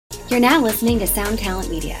You're now listening to Sound Talent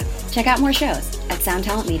Media. Check out more shows at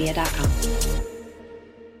soundtalentmedia.com.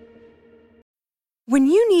 When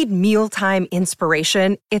you need mealtime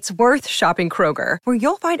inspiration, it's worth shopping Kroger, where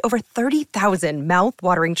you'll find over 30,000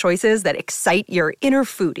 mouth-watering choices that excite your inner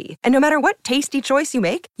foodie. And no matter what tasty choice you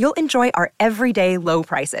make, you'll enjoy our everyday low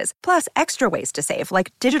prices, plus extra ways to save,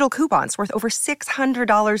 like digital coupons worth over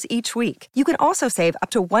 $600 each week. You can also save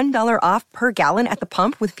up to $1 off per gallon at the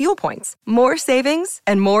pump with fuel points. More savings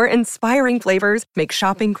and more inspiring flavors make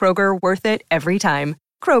shopping Kroger worth it every time.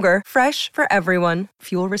 Kroger, fresh for everyone.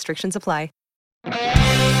 Fuel restrictions apply.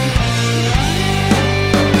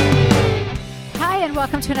 Hi, and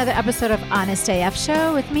welcome to another episode of Honest AF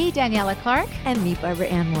Show with me, Daniela Clark. And me, Barbara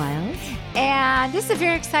Ann Wild. And this is a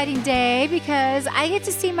very exciting day because I get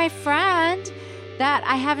to see my friend that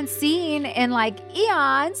I haven't seen in like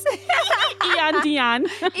eons. Eons Dion.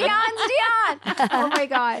 Oh my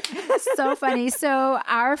God. So funny. So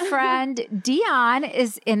our friend Dion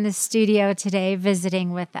is in the studio today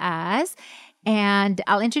visiting with us. And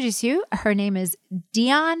I'll introduce you. Her name is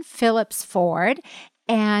Dion Phillips Ford.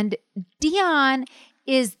 And Dion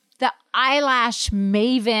is the eyelash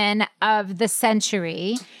maven of the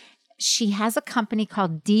century. She has a company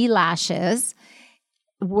called D Lashes,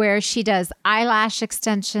 where she does eyelash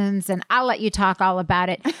extensions, and I'll let you talk all about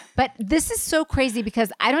it. But this is so crazy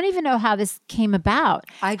because I don't even know how this came about.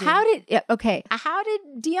 I do. How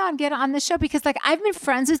did Dion get on the show? Because like I've been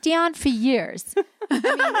friends with Dion for years.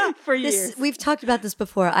 For years. We've talked about this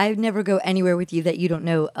before. I never go anywhere with you that you don't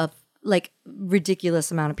know of, like,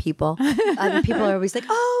 ridiculous amount of people. People are always like,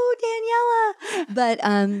 "Oh, Daniela," but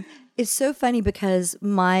it's so funny because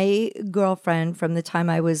my girlfriend from the time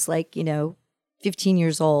I was like, 15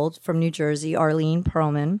 years old from New Jersey, Arlene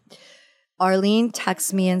Perlman. Arlene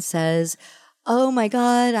texts me and says, "Oh my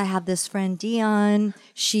God, I have this friend Dion.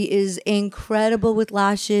 She is incredible with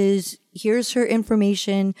lashes. Here's her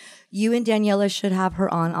information. You and Daniela should have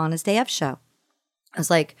her on Honest AF Show." I was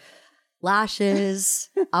like, lashes,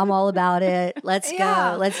 I'm all about it. Let's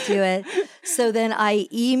go. Let's do it. So then I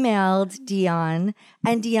emailed Dion,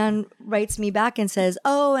 and Dion writes me back and says,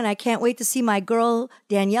 "Oh, and I can't wait to see my girl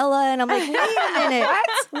Daniela." And I'm like, wait a minute.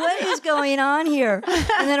 What is going on here?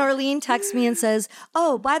 And then Arlene texts me and says,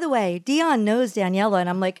 "Oh, by the way, Dion knows Daniela." And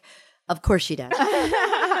I'm like, of course she does.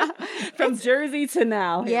 From Jersey to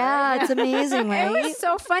now. Yeah, it's amazing, right? It was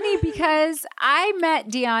so funny because I met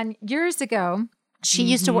Dion years ago. She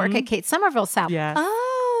used to work at Kate Somerville's salon. Yes.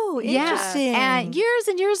 Oh, interesting. And years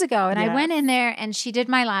and years ago. And I went in there and she did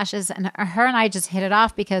my lashes, and her and I just hit it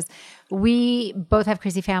off because we both have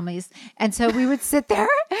crazy families. And so we would sit there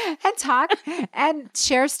and talk and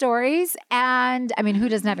share stories. And I mean, who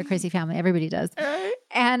doesn't have a crazy family? Everybody does.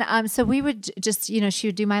 And so we would just, she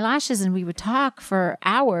would do my lashes and we would talk for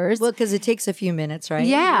hours. Well, because it takes a few minutes, right?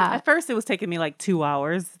 Yeah. At first, it was taking me like 2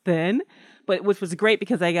 hours then. But which was great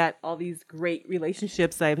because I got all these great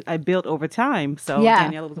relationships I built over time. So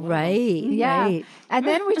Daniela was one of them. Right. Yeah. Right. And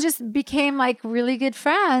then we just became like really good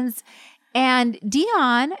friends. And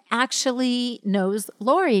Dion actually knows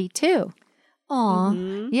Lori too. Aw.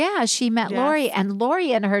 Yeah, she met Lori, and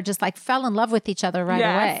Lori and her just like fell in love with each other right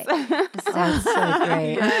away. That's so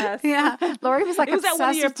great. Yes. Yeah, Lori was like It was at one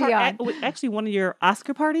of obsessed your with Dion. actually one of your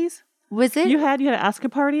Oscar parties. Was it? You had an Oscar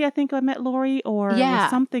party, I think I met Lori, or it was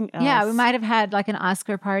something else. Yeah, we might have had like an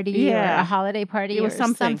Oscar party or a holiday party It was or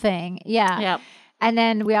something. Yeah. Yep. And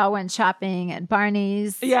then we all went shopping at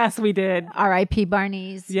Barney's. Yes, we did. R.I.P.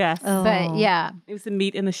 Barney's. Yes. But yeah. It was a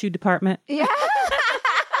meet in the shoe department. Yeah.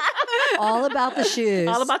 All about the shoes.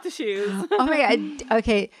 All about the shoes. Oh my God.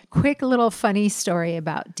 Okay. Quick little funny story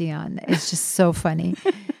about Dion. It's just so funny.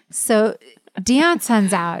 So Dion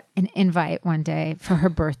sends out an invite one day for her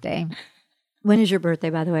birthday. When is your birthday,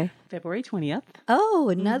 by the way? February 20th. Oh,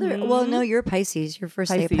 another. Well, no, you're Pisces. Your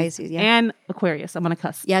first day of Pisces. Yeah. And Aquarius. I'm going to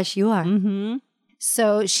cuss. Yes, you are. Mm-hmm.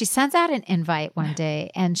 So she sends out an invite one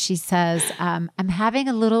day and she says, I'm having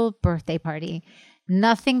a little birthday party.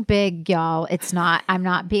 Nothing big, y'all. I'm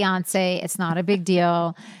not Beyonce. It's not a big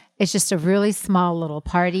deal. It's just a really small little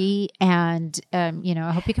party. And, I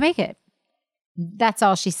hope you can make it. That's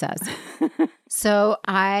all she says. So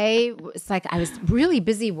I was really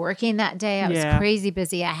busy working that day. I was crazy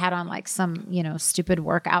busy. I had on like some, stupid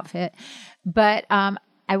work outfit, but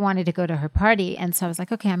I wanted to go to her party. And so I was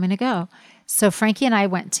like, okay, I'm going to go. So Frankie and I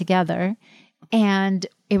went together, and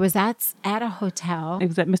it was at a hotel. It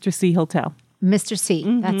was at Mr. C Hotel. Mr.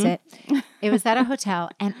 C, that's it. It was at a hotel.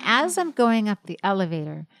 And as I'm going up the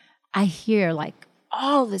elevator, I hear like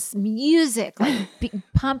all this music, like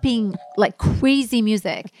pumping like crazy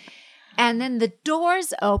music. And then the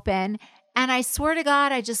doors open And I swear to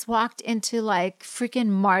God, I just walked into like freaking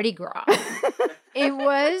Mardi Gras. It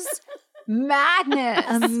was madness.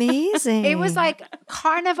 Amazing. It was like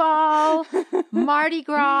Carnival, Mardi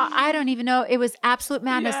Gras. I don't even know. It was absolute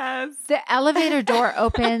madness. Yes. The elevator door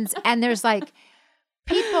opens and there's like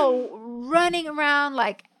people running around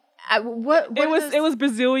like It was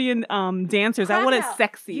Brazilian dancers. I wanted Crocodile.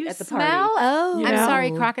 sexy You at the smell? party. Oh, You I'm know?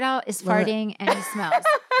 sorry, Crocodile is farting and he smells.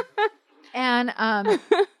 And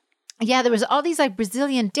yeah, there was all these like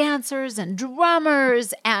Brazilian dancers and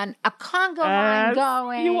drummers and a conga line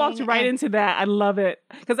going. You walked right and- into that. I love it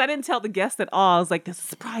because I didn't tell the guests at all. I was like, "There's a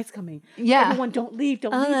surprise coming. Yeah. Everyone, don't leave.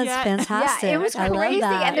 Don't Oh, leave that's yet." fantastic. Yeah, it was I love crazy.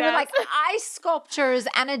 that. And there were Yes. like ice sculptures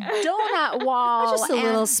and a donut wall. Just a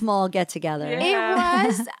little and small get together. Yeah. It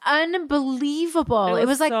was unbelievable. It It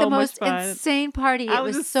was was like so the much most fun. insane party. I It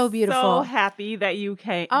was just so beautiful. So happy that you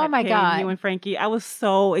came. Oh, my God. You and Frankie. I was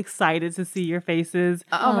so excited to see your faces.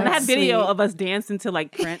 Oh, and I had that's video sweet. of us dancing to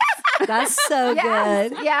like Prince. That's so Yes,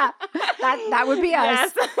 good. yeah, that would be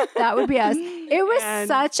us. Yes. That would be us. It was And-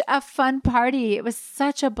 such a fun party. It was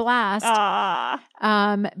such a blast. Ah.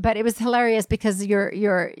 But it was hilarious because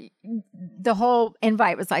the whole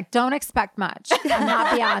invite was like, don't expect much. I'm not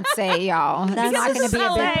Beyonce, y'all. It's That's not going to be a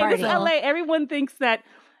LA, big party. It's LA. Everyone thinks that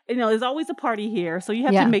there's always a party here, so you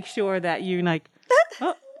have Yeah. to make sure that you're like.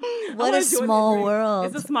 Oh, I What wanna a join small the- world.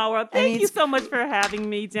 It's a small world. I mean, Thank you it's- so much for having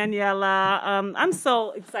me, Daniela. I'm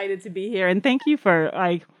so excited to be here, and thank you for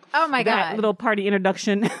like Oh my that God. little party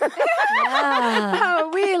introduction. Yeah.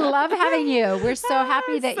 Oh, we love having you. We're so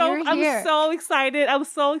happy that you're here. I'm so excited. I'm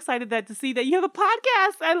so excited to see that you have a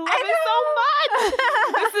podcast. I love it so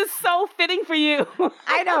much. This is so fitting for you.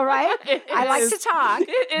 I know, right? It I like is. to talk.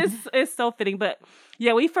 It's so fitting. But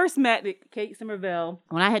yeah, we first met at Kate Somerville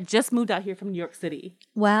when I had just moved out here from New York City.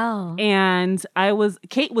 Wow. And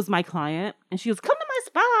Kate was my client, and she was, come to my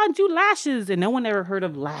spa and do lashes. And no one ever heard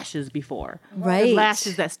of lashes before. Right. The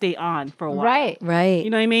lashes that stay on for a while. Right. Right. You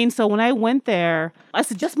know what I mean? So when I went there, I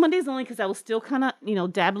said just Mondays only because I was still kind of,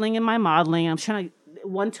 dabbling in my modeling. I'm trying to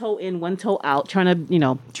one toe in, one toe out, trying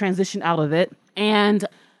to, transition out of it. And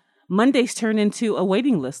Mondays turned into a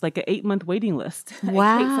waiting list, like an 8-month waiting list. At Kate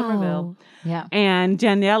Somerville. Yeah. And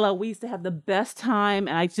Daniela, we used to have the best time,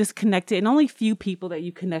 and I just connected. And only few people that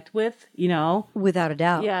you connect with, Without a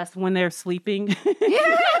doubt. Yes, when they're sleeping.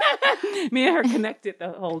 Me and her connected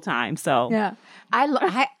the whole time. So Yeah.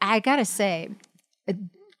 I got to say,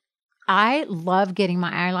 I love getting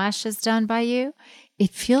my eyelashes done by you. It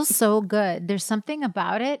feels so good. There's something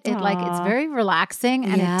about it. It's Aw. very relaxing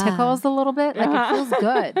and Yeah. it tickles a little bit. Like it feels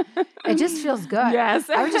good. It just feels good. Yes.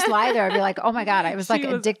 I would just lie there and be like, oh my God, I was like She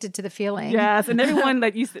was- addicted to the feeling. Yes, and everyone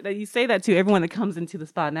that you say that to, everyone that comes into the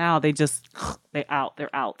spa now, they're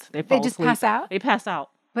out. They fall just asleep. pass out? They pass out.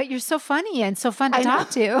 But you're so funny and so fun to talk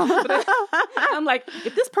to. I'm like,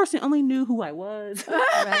 if this person only knew who I was, they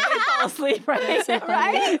fall asleep, right?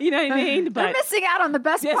 Right? You know what I mean? They're But missing out on the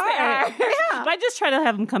best yes, part. they are. Yeah. But I just try to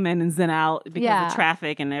have them come in and zen out because Yeah. of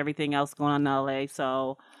traffic and everything else going on in LA.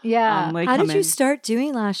 So Yeah. they How come did you in. start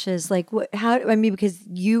doing lashes? Like what? Because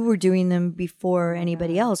you were doing them before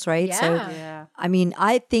anybody else, right? So, Yeah. Yeah. I mean,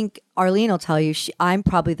 I think Arlene will tell you, I'm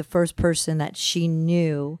probably the first person that she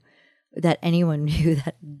knew that anyone knew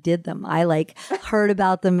that did them. I heard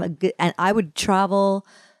about them, and I would travel.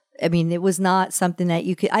 I mean, it was not something that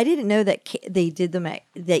you could. I didn't know that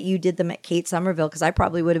that you did them at Kate Somerville, because I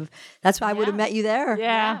probably would have. That's why I would have met you there.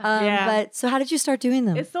 Yeah. Yeah. But so, how did you start doing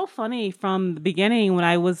them? It's so funny from the beginning when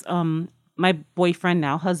I was my boyfriend,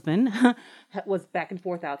 now husband, was back and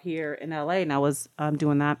forth out here in LA, and I was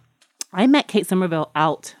doing that. I met Kate Somerville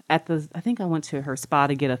out at I think I went to her spa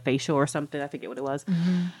to get a facial or something. I forget what it was.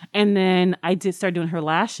 And then I did start doing her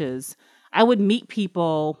lashes. I would meet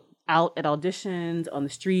people out at auditions, on the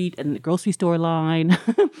street, in the grocery store line.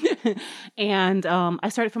 And I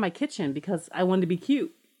started from my kitchen because I wanted to be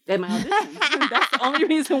cute at my auditions. That's the only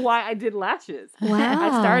reason why I did lashes. Wow.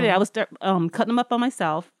 I was cutting them up on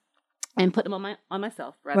myself and putting them on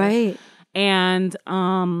myself. Rather. Right. And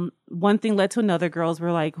one thing led to another. Girls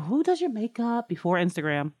were like, who does your makeup? Before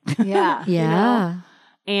Instagram. Yeah. Yeah.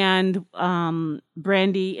 And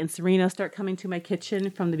Brandy and Serena start coming to my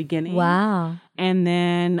kitchen from the beginning. Wow. And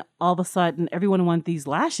then all of a sudden, everyone wanted these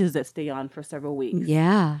lashes that stay on for several weeks.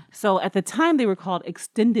 Yeah. So at the time, they were called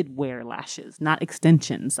extended wear lashes, not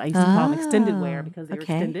extensions. I used to call them extended wear because they were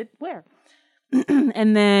okay. extended wear.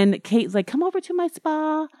 And then Kate's like, come over to my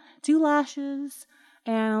spa, do lashes.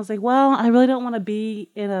 And I was like, well, I really don't want to be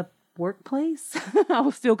in a workplace. I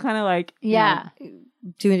was still kind of like, Yeah.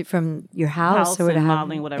 Doing it from your house, or and whatever.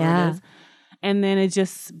 modeling, whatever it is. And then it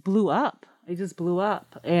just blew up. It just blew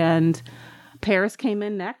up. And Paris came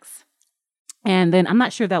in next. And then I'm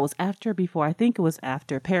not sure if that was after or before. I think it was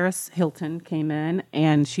after. Paris Hilton came in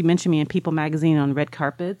and she mentioned me in People magazine on red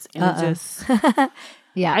carpets. And it just,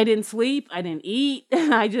 Yeah. I didn't sleep. I didn't eat.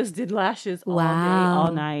 I just did lashes all day,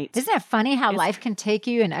 all night. Isn't it funny how life can take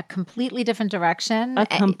you in a completely different direction? A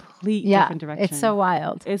complete different direction. It's so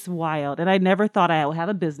wild. It's wild. And I never thought I would have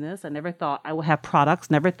a business. I never thought I would have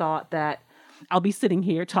products. Never thought that I'll be sitting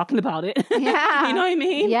here talking about it. Yeah. You know what I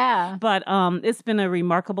mean? Yeah. But it's been a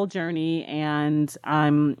remarkable journey, and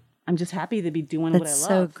I'm just happy to be doing what I love. That's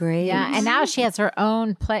so great. Yeah. And now she has her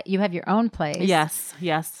own place. You have your own place.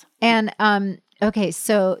 Yes. And okay,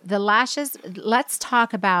 so the lashes, let's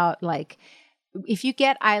talk about like if you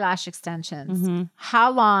get eyelash extensions,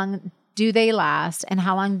 how long do they last and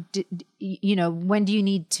how long when do you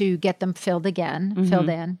need to get them filled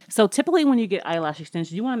in? So typically when you get eyelash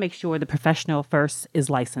extensions, you want to make sure the professional first is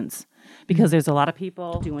licensed, because there's a lot of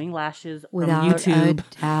people doing lashes Without from YouTube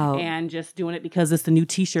a doubt. and just doing it because it's the new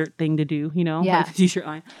t-shirt thing to do, Yeah. like the t-shirt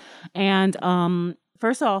line. And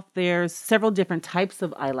first off, there's several different types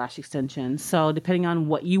of eyelash extensions. So depending on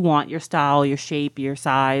what you want, your style, your shape, your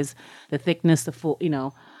size, the thickness, the full,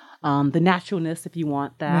 the naturalness, if you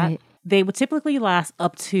want that. Right. They would typically last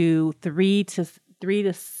up to 3 to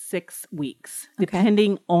 6 weeks,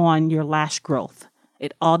 depending on your lash growth.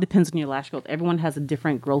 It all depends on your lash growth. Everyone has a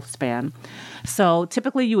different growth span. So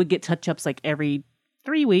typically you would get touch-ups like every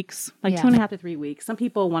 3 weeks, like 2.5 to 3 weeks. Some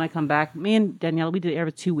people want to come back. Me and Daniela, we did it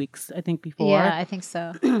every 2 weeks, I think, before. Yeah, I think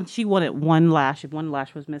so. She wanted one lash. If one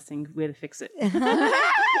lash was missing, we had to fix it.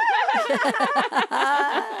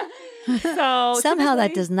 So Somehow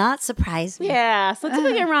that does not surprise me. yeah. So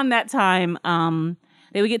typically around that time,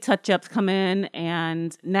 they would get touch-ups come in,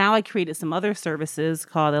 and now I created some other services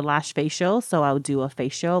called a lash facial. So I would do a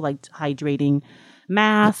facial, like hydrating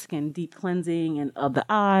mask and deep cleansing and of the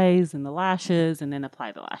eyes and the lashes, and then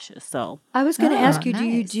apply the lashes. So I was going to ask you,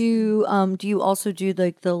 nice. do you also do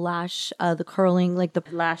like the lash, the curling, like the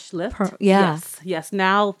lash lift. yeah. Yes.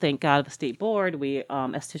 Now, thank God, the state board, we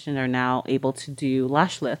estheticians are now able to do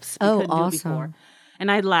lash lifts. We Oh, couldn't do it awesome. before. And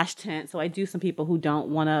I lash tint, so I do some people who don't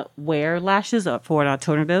want to wear lashes for an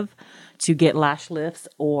alternative to get lash lifts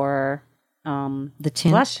or the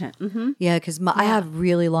tint. lash tint. Mm-hmm. Yeah, because I have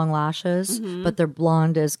really long lashes, but they're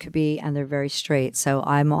blonde as could be, and they're very straight. So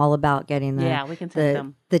I'm all about getting the Yeah, we can tint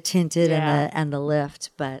them. the tinted Yeah. and the lift.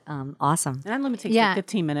 But awesome. And that only takes Yeah. like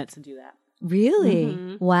 15 minutes to do that.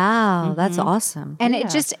 Really? Wow, that's awesome. And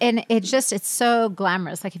it's so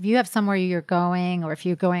glamorous. Like if you have somewhere you're going, or if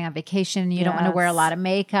you're going on vacation, you don't want to wear a Yes. lot of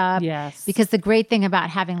makeup. Yes. Because the great thing about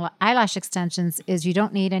having eyelash extensions is you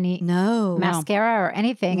don't need any No. mascara or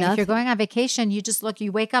anything. And if you're Nothing. going on vacation,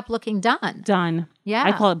 you wake up looking done. Done. Yeah.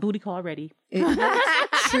 I call it booty call ready.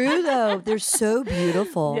 True though, they're so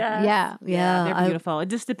beautiful. Yeah. Yeah, They're beautiful. It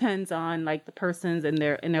just depends on like the persons and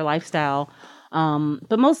their lifestyle.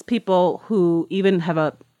 But most people who even have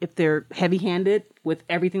if they're heavy-handed with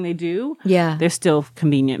everything they do, Yeah. they're still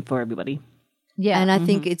convenient for everybody. Yeah. And I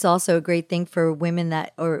think it's also a great thing for women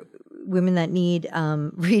that need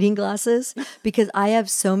reading glasses, because I have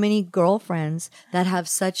so many girlfriends that have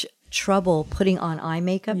such trouble putting on eye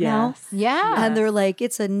makeup now. Yeah. And they're like,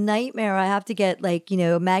 it's a nightmare. I have to get like,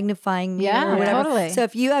 a magnifying mirror Yeah, or whatever. totally. So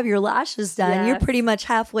if you have your lashes done, you're Yes. pretty much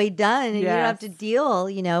halfway done, and you don't have to Yes. deal,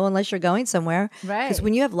 unless you're going somewhere. Right. Because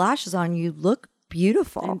when you have lashes on, you look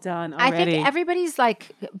beautiful. And done I already. think everybody's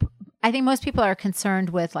like, I think most people are concerned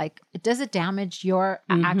with like, does it damage your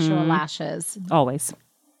actual lashes? Always.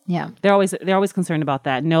 Yeah. They're always concerned about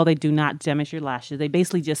that. No, they do not damage your lashes. They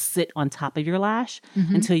basically just sit on top of your lash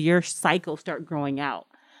until your cycles start growing out.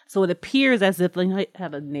 So it appears as if you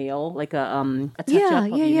have a nail, like a touch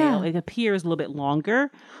up of your nail. It appears a little bit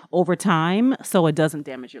longer over time, so it doesn't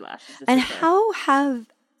damage your lashes. It's And just there. how have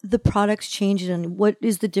the products changed, and what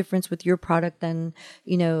is the difference with your product than,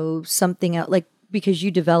 something else? Like, because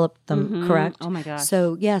you developed them, correct? Oh my gosh.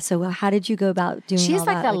 So how did you go about doing She's all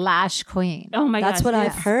like that? the lash queen. Oh my That's gosh, what I've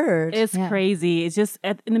it's- heard. It's crazy. It's just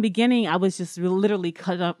in the beginning, I was just literally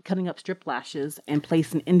cutting up strip lashes and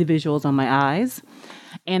placing individuals on my eyes,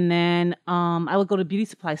 and then I would go to beauty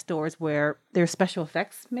supply stores where there's special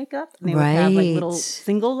effects makeup. And they would have like little Right.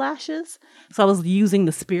 single lashes. So I was using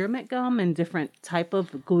the spearmint gum and different type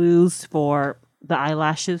of glues for the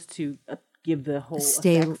eyelashes to give the whole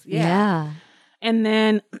effects. Yeah, And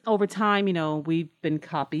then over time, we've been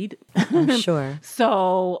copied. I'm sure.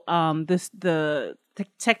 So the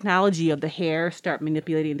technology of the hair start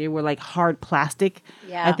manipulating. They were like hard plastic.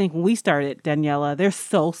 Yeah. I think when we started, Daniela, they're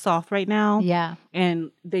so soft right now. Yeah.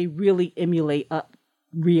 And they really emulate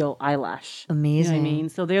real eyelash. Amazing. You know what I mean?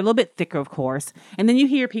 So they're a little bit thicker, of course. And then you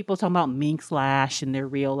hear people talking about mink lash and their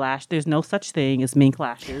real lash. There's no such thing as mink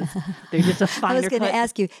lashes. They're just a finer I was going to cut.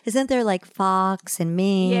 ask you, isn't there like fox and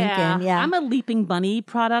mink? Yeah, And, I'm a Leaping Bunny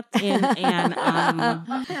product, and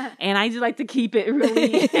I just like to keep it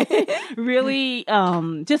really, really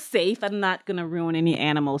just safe. I'm not gonna ruin any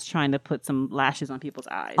animals trying to put some lashes on people's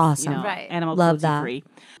eyes. Awesome. Right. Animal Love that. cruelty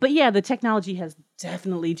free. But yeah, the technology has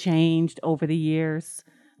definitely changed over the years.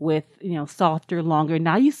 With, softer, longer.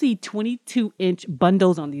 Now you see 22-inch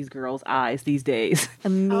bundles on these girls' eyes these days.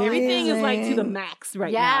 Everything is like to the max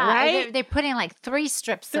right now, right? They're putting like 3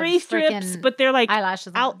 strips. Three of strips, freaking but they're like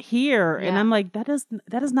eyelashes out here, and Yeah. I'm like, that is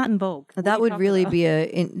not in vogue. What are That you would talking really about?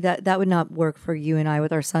 be that would not work for you and I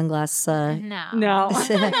with our sunglasses. No.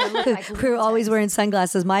 We're always wearing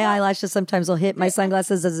sunglasses. My eyelashes sometimes will hit my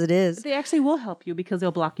sunglasses as it is. They actually will help you because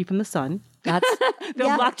they'll block you from the sun. That's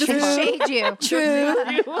They'll block the true. sun. Shade you. True.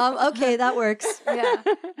 Okay, that works. Yeah.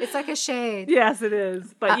 It's like a shade. Yes, it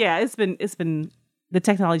is. But yeah, it's been the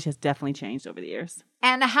technology has definitely changed over the years.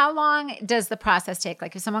 And how long does the process take?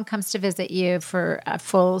 Like if someone comes to visit you for a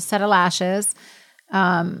full set of lashes,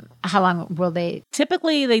 how long will they?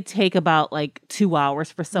 Typically, they take about like 2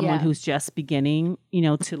 hours for someone Yeah. who's just beginning,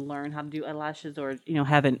 to learn how to do eyelashes or,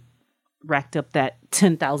 haven't racked up that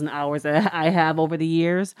 10,000 hours that I have over the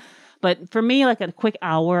years. But for me, like a quick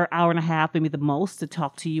hour and a half, maybe the most, to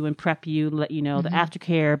talk to you and prep you, let you know the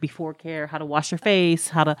aftercare, before care, how to wash your face,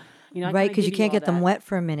 how to, Right, because you can't get them wet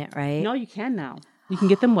for a minute, right? No, you can now. You can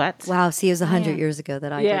get them wet. Wow, see, it was 100 years ago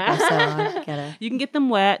that I did that, so I get it. You can get them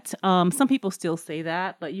wet. Some people still say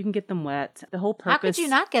that, but you can get them wet. The whole purpose. How could you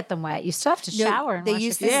not get them wet? You still have to shower. And They wash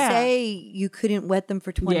used to your face. say you couldn't wet them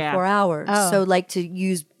for 24 Yeah. hours. Oh. So like to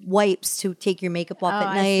use wipes to take your makeup off Oh, at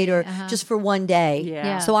I night see. or just for one day.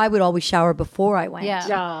 Yeah. So I would always shower before I went. Yeah.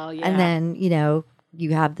 Oh, yeah. And then,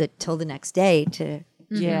 you have till the next day to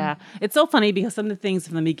Yeah. It's so funny because some of the things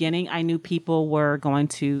from the beginning, I knew people were going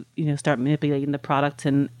to, start manipulating the product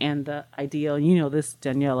and the ideal. You know this,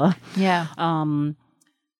 Daniela. Yeah.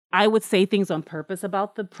 I would say things on purpose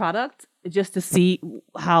about the product just to see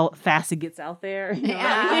how fast it gets out there. You know what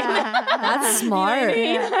I mean? That's smart.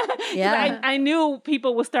 Yeah. I knew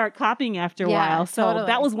people would start copying after a Yeah, while. So totally.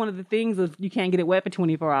 that was one of the things of you can't get it wet for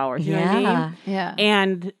 24 hours. You know what I mean? Yeah.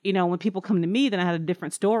 And, when people come to me, then I had a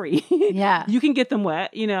different story. Yeah. You can get them wet,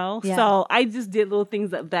 Yeah. So I just did little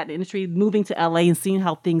things of that industry, moving to LA and seeing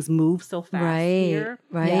how things move so fast here.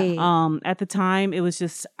 Right. At the time, it was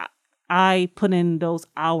just, I put in those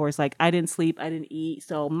hours. Like I didn't sleep, I didn't eat.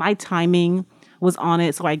 So my timing was on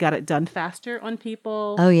it. So I got it done faster on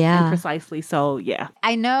people. Oh, yeah. And precisely. So yeah.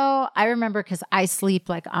 I remember because I sleep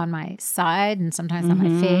like on my side and sometimes on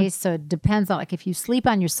my face. So it depends on like if you sleep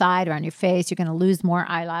on your side or on your face, you're going to lose more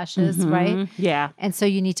eyelashes, right? Yeah. And so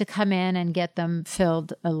you need to come in and get them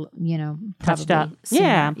filled, Touched up. probably sooner.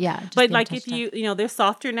 Yeah. Yeah. just But being like if touched up. they're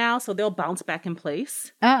softer now, so they'll bounce back in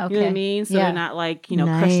place. Oh, okay. You know what I mean? So Yeah. they're not like,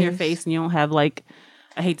 crushing your Nice. face and you don't have like,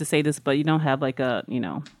 I hate to say this, but you don't have like a,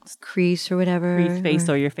 Crease or whatever. creased face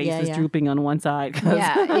or your face Yeah, is yeah. drooping on one side. 'Cause-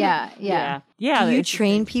 Yeah. Yeah. Do you it's-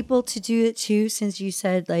 train people to do it too? Since you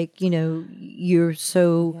said you're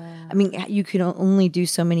so, I mean, you can only do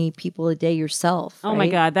so many people a day yourself. Oh my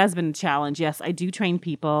right? God, that's been a challenge. Yes, I do train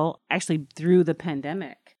people actually through the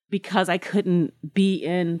pandemic because I couldn't be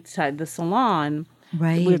inside the salon.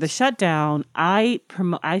 Right. With the shutdown, I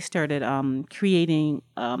started creating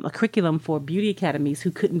a curriculum for beauty academies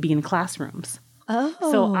who couldn't be in classrooms. Oh.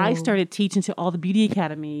 So I started teaching to all the beauty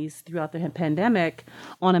academies throughout the pandemic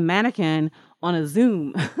on a mannequin on a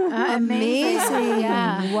Zoom. Amazing.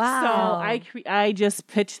 Yeah. Wow. So I just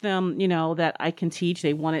pitched them, that I can teach.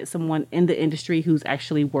 They wanted someone in the industry who's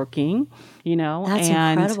actually working, That's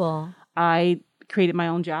and incredible. I created my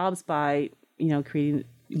own jobs by, creating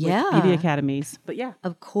Yeah. beauty academies. But yeah.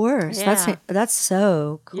 Of course. Yeah. That's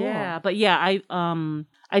so cool. Yeah, but yeah,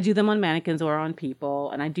 I do them on mannequins or on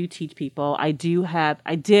people, and I do teach people. I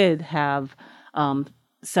did have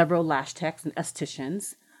several lash techs and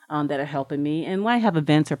estheticians that are helping me, and when I have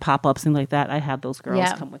events or pop-ups and like that, I have those girls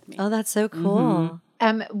Yeah. come with me. Oh, that's so cool.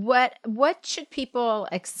 What should people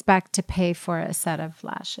expect to pay for a set of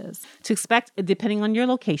lashes? To expect, depending on your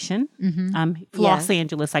location, Yes. Los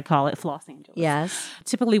Angeles, I call it Los Angeles. Yes.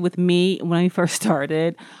 Typically with me, when I first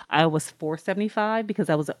started, I was $475 because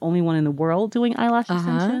I was the only one in the world doing eyelash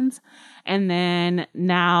extensions. And then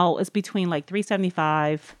now it's between like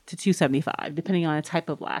 $375 to $275, depending on the type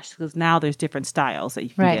of lash, because now there's different styles that you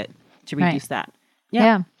can Right. get to reduce that.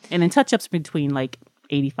 Yeah. And then touch-ups between like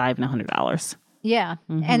 $85 and $100. Yeah.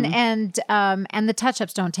 And the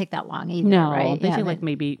touch-ups don't take that long either, No, right? they Yeah, take like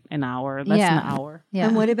maybe an hour, less than an hour. Yeah.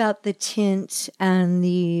 And what about the tint and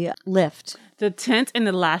the lift? The tint and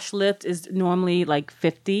the lash lift is normally like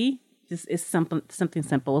 50. This is something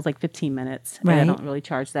simple. It's like 15 minutes. And I Right. don't really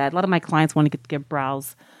charge that. A lot of my clients want to get their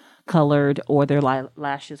brows colored or their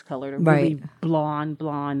lashes colored or really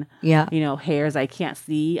blonde, Yeah. hairs I can't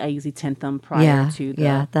see. I usually tint them prior Yeah, to the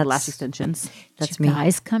yeah, that's- lash extensions. That's Do me.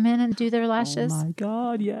 guys come in and do their lashes? Oh my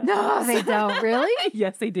God, yes. No, they don't. Really?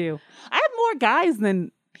 Yes, they do. I have more guys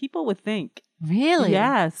than people would think. Really?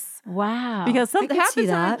 Yes. Wow. Because some could half see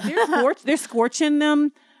the time that. they're scorching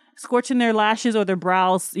their lashes or their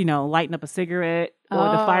brows, lighting up a cigarette or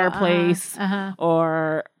the fireplace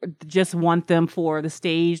or just want them for the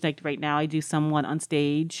stage. Like right now I do someone on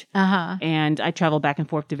stage and I travel back and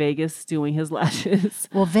forth to Vegas doing his lashes.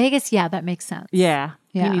 Well, Vegas, yeah, that makes sense. Yeah.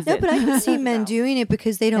 Yeah. He needs No, it. but I can see men doing it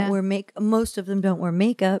because they don't Yeah. wear most of them don't wear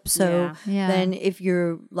makeup. So Yeah. then if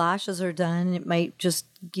your lashes are done, it might just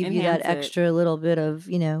give you that Enhance it. extra little bit of,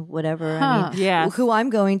 whatever. Huh. I mean, Yes. who I'm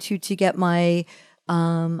going to get my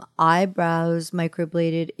eyebrows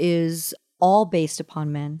microbladed is all based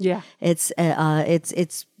upon men. Yeah. It's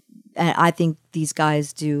I think these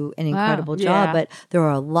guys do an incredible job, Yeah. but there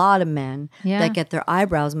are a lot of men Yeah. that get their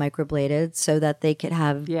eyebrows microbladed so that they could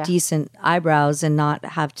have Yeah. decent eyebrows and not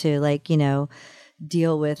have to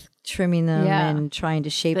deal with trimming them Yeah. and trying to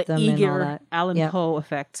shape The them and all eager that. Alan Yep. Poe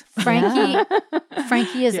effect.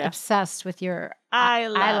 Frankie is Yeah. obsessed with your I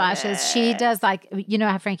love eyelashes. She does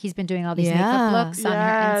how Frankie's been doing all these Yeah. makeup looks on her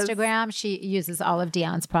Yes. Instagram. She uses all of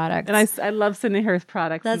Dion's products. And I love sending her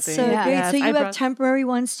products. That's and so things. great. Yes, So you I have brought- temporary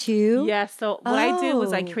ones too? Yeah, so what I did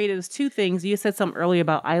was I Oh. created those two things. You said something earlier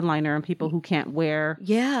about eyeliner and people who can't wear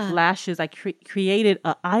Yeah. lashes. I created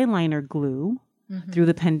an eyeliner glue through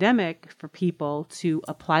the pandemic for people to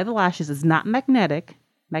apply the lashes. It's not magnetic.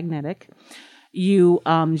 You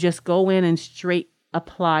just go in and straight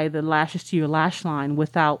apply the lashes to your lash line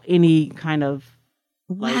without any kind of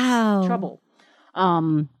Wow. trouble.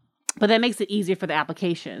 But that makes it easier for the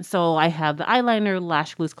application. So I have the eyeliner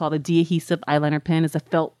lash glue. It's called a de-adhesive eyeliner pen. It's a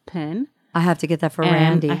felt pen. I have to get that for And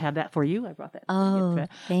Randy. I have that for you. I brought that. Oh,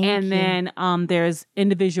 thank and you. then there's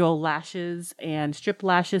individual lashes and strip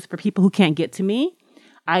lashes for people who can't get to me.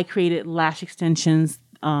 I created lash extensions,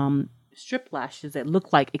 strip lashes that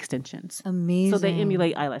look like extensions. Amazing. So they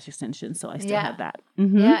emulate eyelash extensions. So I still Yeah. have that.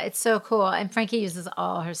 Yeah, it's so cool. And Frankie uses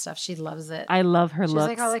all her stuff. She loves it. I love her She's looks.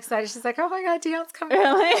 like all excited. She's like, oh my God, Dion's coming.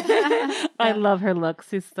 I love her looks.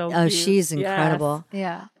 She's so Oh, cute. she's Yes. incredible.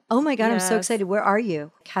 Yeah. Oh my God, I'm so Yes. excited. Where are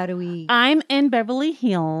you? How do we? I'm in Beverly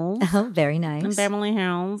Hills. Oh, very nice. In Beverly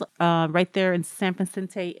Hills, right there in San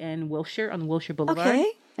Vicente and Wilshire on Wilshire Boulevard. Okay.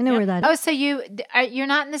 I know where that Oh, is. so you're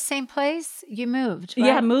not in the same place? You moved, right?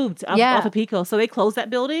 Yeah, I moved Yeah. off of Pico. So they closed that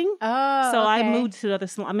building. Oh, So I okay. moved to the other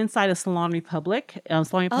salon. I'm inside of Salon Republic.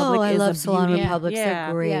 Salon Republic Oh, I is love a Salon beauty- Republics. Yeah.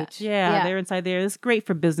 They're great. Yeah, they're inside there. It's great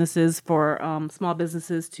for businesses, for small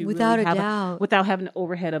businesses to Without really a have doubt. without having the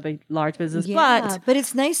overhead of a large business. Yeah, but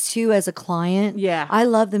it's nice too as a client. Yeah. I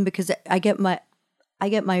love them because I get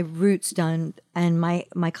my roots done and my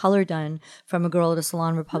color done from a girl at a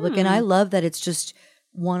Salon Republic, and I love that it's just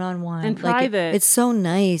one-on-one And Like, private. it's so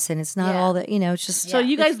nice, and it's not Yeah. all that it's just. So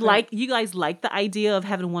you guys like the idea of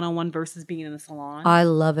having one-on-one versus being in a salon? I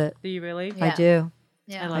love it. Do you really? Yeah. I do.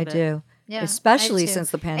 Yeah. I love I it. do. Yeah, Especially I do.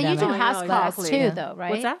 since the And pandemic. you do I house know, calls exactly. too, Yeah. though, right?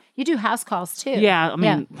 What's that? You do house calls too. Yeah, I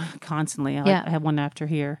mean, constantly. Yeah. I have one after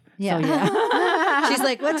here. Yeah. So, yeah. She's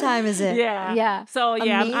like, "What time is it?" Yeah. Yeah. So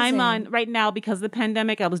yeah, I'm Amazing. on right now because of the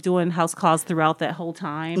pandemic. I was doing house calls throughout that whole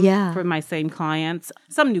time. Yeah. For my same clients,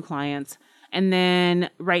 some new clients. And then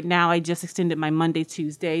right now I just extended my Monday,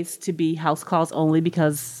 Tuesdays to be house calls only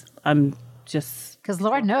because I'm just Because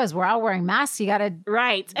Lord knows we're all wearing masks. You gotta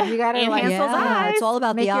right. You gotta, like, enhance those Yeah, eyes. it's all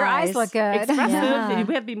about make the your eyes. eyes look good. Expressive. Yeah. And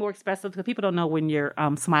you have to be more expressive because people don't know when you're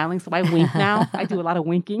smiling. So I wink now. I do a lot of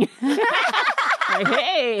winking. Like,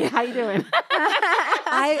 hey, how you doing?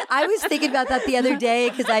 I was thinking about that the other day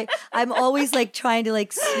because I'm always like trying to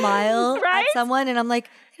like smile Right? at someone, and I'm like,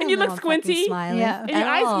 I And don't you know look I'm fucking squinty. smiling Yeah. And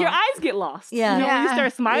at your all. eyes get lost. Yeah. You know, when you Yeah.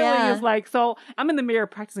 start smiling, Yeah. it's like, so I'm in the mirror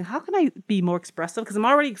practicing. How can I be more expressive? Because I'm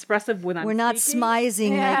already expressive when I'm We're not speaking.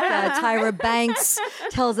 smizing like Tyra Banks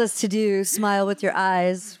tells us to do. Smile with your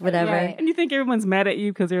eyes, whatever. Right. And you think everyone's mad at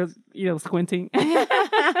you because they're, squinting.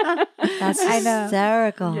 That's I know.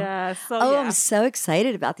 hysterical. Yeah. So, Oh, yeah. I'm so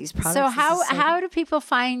excited about these products. So This is so how do people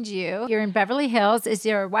find you? You're in Beverly Hills. Is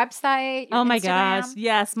your website? Your Oh my Instagram? gosh.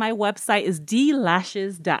 Yes. My website is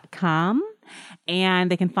dlashes.com. And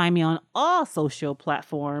they can find me on all social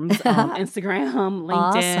platforms Instagram,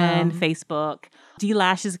 LinkedIn, Awesome. Facebook.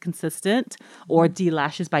 D-Lashes Consistent or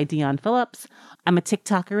D-Lashes by Dion Phillips. I'm a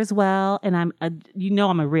TikToker as well, and I'm a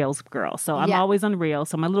Reels girl, so I'm always on Reels.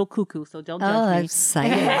 So I'm a little cuckoo, so don't judge me. Oh,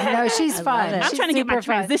 exciting. No, she's fun. I'm She's trying to get my super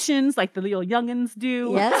fun. transitions like the little youngins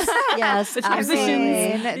do. Yes, yes. The I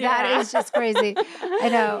transitions. mean, that is just crazy. I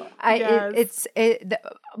know. The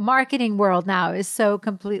marketing world now is so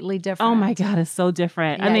completely different. Oh my God, it's so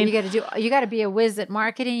different. Yeah, I mean, you got to be a whiz at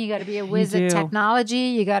marketing. You got to be a whiz do. at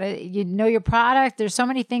technology. You know your product. There's so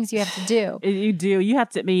many things you have to do. you do. You have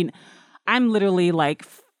to. I mean, I'm literally like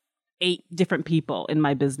 8 different people in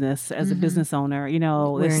my business as a business owner. You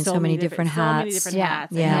know, Wearing there's so many different So many hats. different Yeah.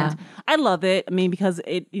 hats. Yeah. And I love it. I mean, because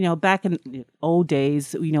back in the old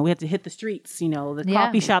days, we had to hit the streets, the Yeah.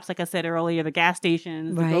 coffee shops, like I said earlier, the gas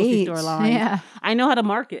stations, the grocery Right. store lines. Yeah. I know how to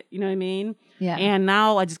market, you know what I mean? Yeah. And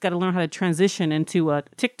now I just got to learn how to transition into a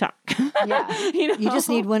TikTok. Yeah. You just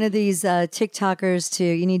need one of these TikTokers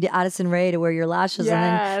you need Addison Rae to wear your lashes.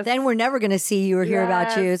 Yes. And then we're never going to see you or hear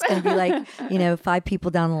about you. It's going to be like, 5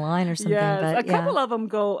 people down the line or something. Yes, But, a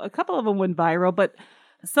couple of them went viral, but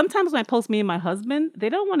sometimes when I post me and my husband, they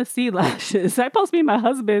don't want to see lashes. I post me and my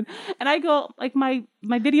husband, and I go like my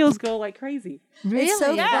videos go like crazy. Really? It's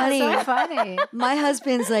so funny. So funny. My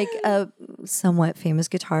husband's like a somewhat famous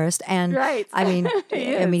guitarist, and Right. I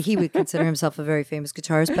mean, he would consider himself a very famous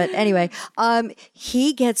guitarist. But anyway,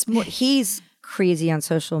 he gets more. He's crazy on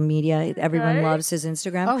social media. Everyone Right. loves his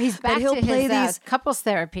Instagram. Oh, he's back but he'll to play his these. couples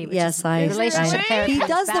therapy. Which Yes, is I. relationship therapy. He is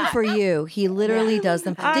does them back. for you. He literally does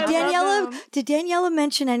them. I Did love them. Daniela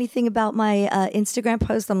mention anything about my Instagram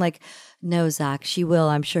post? I'm like, no, Zach, she will.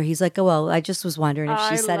 I'm sure. He's like, oh well, I just was wondering if she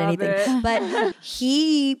I said love anything. it. But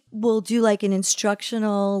he will do like an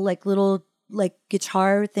instructional, like little like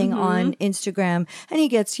guitar thing on Instagram, and he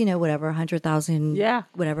gets whatever 100,000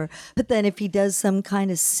 whatever. But then if he does some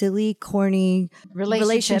kind of silly corny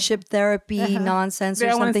relationship therapy nonsense or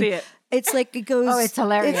I wanna something, see it. it's like it goes. Oh, it's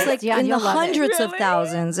hilarious. It's like Yeah, in the you'll love it. hundreds of Really?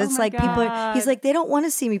 thousands. Oh It's my like people. He's God. like, they don't want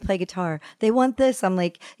to see me play guitar. They want this. I'm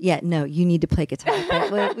like, yeah, no, you need to play guitar.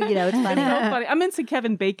 But, it's funny. So funny. I'm into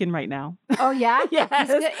Kevin Bacon right now. Oh yeah.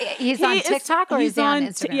 Yes. He's on TikTok or he's on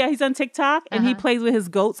Instagram. Yeah, he's on TikTok, and he plays with his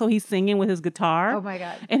goat, so he's singing with his guitar. Oh my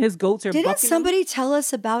God. And his goats are. Didn't bucking him. somebody tell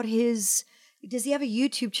us about his? Does he have a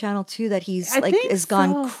YouTube channel too that he's I like think has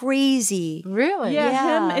gone so. crazy? Really? Yeah,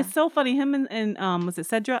 Yeah. him. It's so funny. Him and was it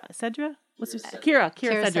Cedra? What's her? Kira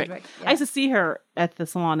Cedric. Cedric, yeah. I used to see her at the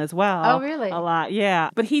salon as well. Oh, really? A lot, yeah.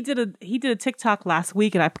 But he did a TikTok last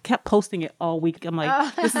week, and I kept posting it all week. I'm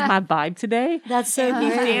like, this is my vibe today. That's so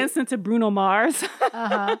He's great. dancing to Bruno Mars.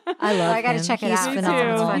 I love. I gotta him. check it He's out. Me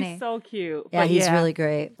phenomenal. too. funny. He's so cute. Yeah, But he's really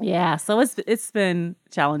great. Yeah, so it's been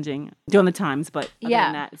challenging during the times, but other Yeah,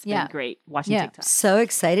 than that, it's yeah. been great watching Yeah. TikTok. So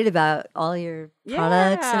excited about all your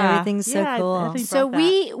products and Yeah. everything's so Yeah, I cool. think- So brought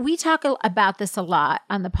that. we talk about this a lot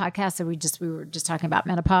on the podcast. So we were just talking about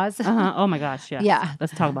menopause. Oh my gosh, yeah. Yeah.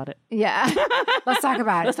 Let's talk about it. Yeah. Let's talk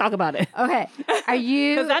about Let's it. talk about it. Okay. Are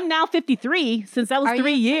you Because I'm now 53, since that was Are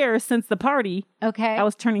 3 years since the party. okay? I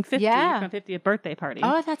was turning 50 Yeah. for my 50th birthday party.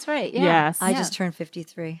 Oh, that's right. Yeah. Yes. I just turned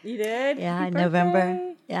 53. You did? Yeah, Happy in November.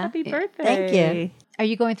 birthday. Yeah. Happy birthday. Thank you. Are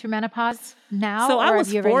you going through menopause now? So or I have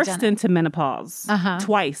was you already forced done it? into menopause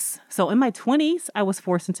twice. So in my 20s, I was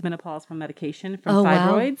forced into menopause from medication from Oh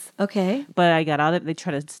wow. fibroids. Okay. But I got out of it. They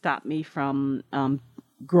tried to stop me from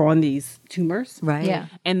growing these tumors. Right. Yeah.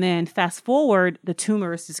 And then fast forward, the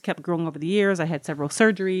tumors just kept growing over the years. I had several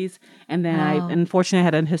surgeries. And then Wow. I unfortunately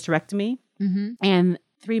had a hysterectomy. And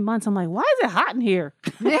 3 months, I'm like, why is it hot in here?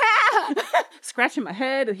 Scratching my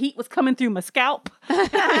head. The heat was coming through my scalp.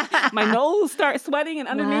 My nose started sweating and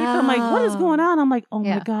underneath. I'm like, what is going on? I'm like, oh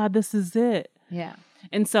Yeah. my God, this is it. Yeah.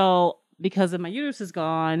 And so because of my uterus is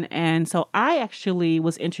gone, and so I actually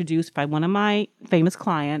was introduced by one of my famous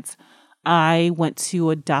clients. I went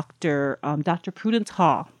to a doctor, Dr. Prudence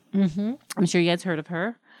Hall. Mm-hmm. I'm sure you guys heard of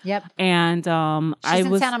her. Yep. And She's I in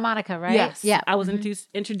was Santa Monica, right? Yes, Yeah. I was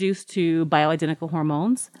introduced to bioidentical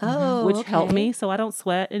hormones, which helped okay. me, so I don't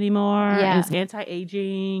sweat anymore. Yeah. And it's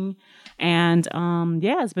anti-aging, and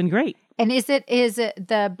yeah, it's been great. And is it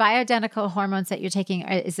the bioidentical hormones that you're taking?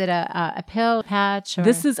 Is it a pill, patch? Or?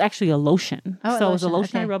 This is actually a lotion. Oh, a so it's a lotion,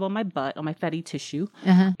 lotion I okay. rub on my butt, on my fatty tissue.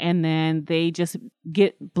 Uh-huh. And then they just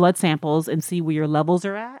get blood samples and see where your levels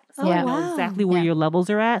are at. So Yeah. I know wow. exactly where Yeah. your levels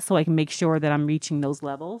are at, so I can make sure that I'm reaching those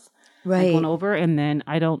levels. Right. Going over, and then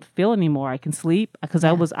I don't feel anymore. I can sleep because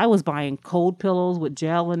I was buying cold pillows with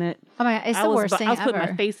gel in it. Oh my God, it's I the was worst thing I was putting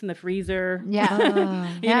ever. my face in the freezer. Yeah.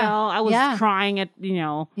 You Yeah. know, I was Yeah. crying at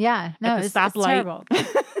Yeah. No, the it's stoplight. terrible.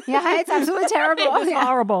 Yeah, it's absolutely terrible. it was Yeah.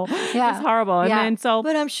 horrible. Yeah. It's horrible. Yeah. And then so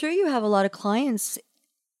But I'm sure you have a lot of clients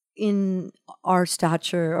in our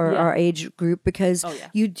stature or our age group because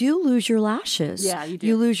you do lose your lashes. Yeah, you do.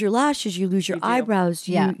 You lose your lashes, you lose your eyebrows,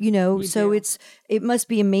 you know, so do. it must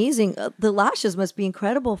be amazing. The lashes must be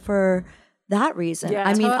incredible for that reason. Yeah,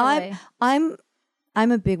 I mean, totally.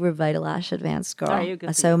 I'm a big Revitalash Advanced girl. Are you? Good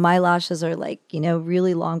for So my lashes are like, you know,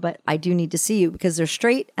 really long, but I do need to see you because they're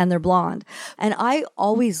straight and they're blonde. And I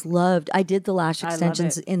always I did the lash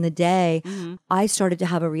extensions in the day. Mm-hmm. I started to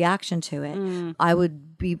have a reaction to it.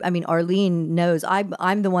 Arlene knows.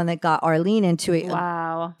 I'm the one that got Arlene into it.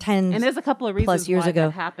 Wow. 10 and there's a couple of reasons plus years why ago.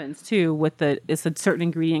 that happens too. It's a certain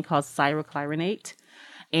ingredient called cyroclonate,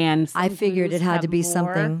 and some I figured it glues had have to be more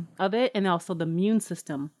something of it, and also the immune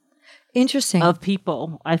system interesting. of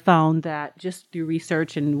people. I found that just through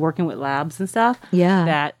research and working with labs and stuff, Yeah.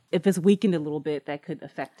 that if it's weakened a little bit, that could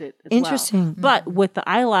affect it as Interesting. well. But with the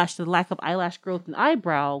lack of eyelash growth and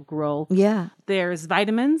eyebrow growth, Yeah. there's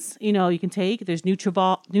vitamins, you know, you can take. There's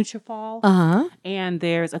Nutrafol, and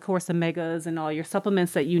there's, of course, omegas and all your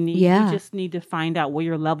supplements that you need. Yeah. You just need to find out where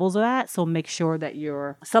your levels are at. So make sure that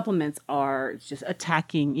your supplements are just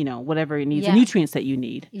attacking, you know, whatever it needs, the nutrients that you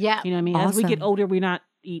need. Yeah. You know what I mean? As we get Awesome. older, we're not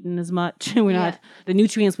eating as much. We're not, the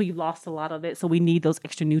nutrients, we've lost a lot of it. So we need those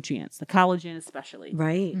extra nutrients, the collagen especially.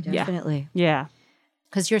 Right. Definitely. Yeah.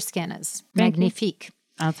 Because your skin is Thank you. magnifique.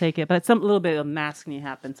 I'll take it. But it's a little bit of masking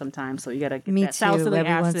happens sometimes. So you got to get Me that too. salicylic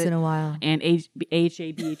Every acid once in a while. and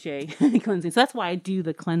AHA, BHA cleansing. So that's why I do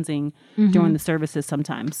the cleansing during the services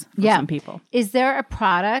sometimes for some people. Is there a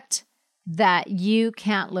product that you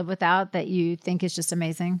can't live without that you think is just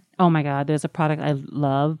amazing? Oh my God, there's a product I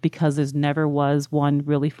love because there's never was one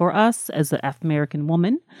really for us as an African-American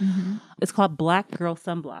woman. It's called Black Girl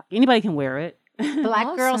Sunblock. Anybody can wear it.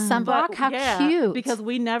 Black Girl Sunblock? But, How cute. Because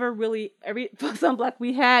we never really, every sunblock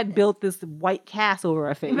we had built this white cast over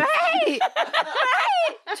our face. Right.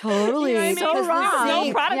 Totally. You know what I mean? So There's wrong.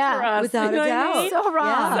 no product Yeah. for us. Without you know a what I doubt. mean? So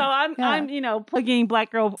wrong. So I'm you know, plugging Black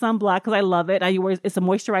Girl Sunblock because I love it. It's a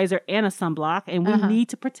moisturizer and a sunblock, and we need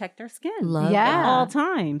to protect our skin. Love Yeah. At all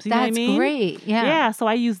times. You know what I That's mean? great. Yeah. Yeah, so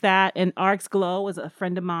I use that. And RX Glow is a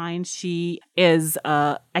friend of mine. She is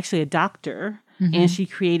actually a doctor, and she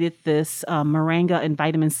created this moringa and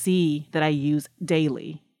vitamin C that I use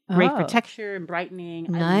daily. Great for texture and brightening.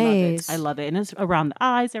 Nice. I love it. And it's around the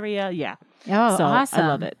eyes area. Yeah. Oh, So awesome. I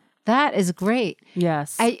love it. That is great.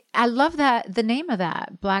 Yes. I love that, the name of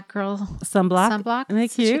that, Black Girl Sunblock. Sunblock. Isn't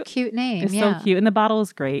it Such a cute? cute name. It's yeah. so cute. And the bottle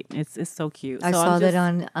is great. It's so cute. I So saw I'm that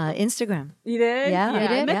just- on Instagram. You did? Yeah, you I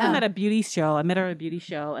did? met them Yeah. at a beauty show. I met her at a beauty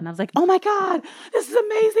show, and I was like, "Oh my God, this is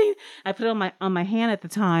amazing!" I put it on my hand at the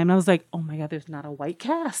time, and I was like, "Oh my God, there's not a white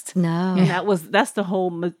cast." No. And that's the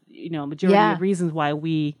whole majority Yeah. of reasons why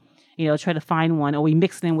we try to find one, or we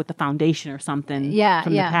mix it in with the foundation or something Yeah,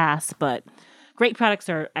 from yeah. the past. But great products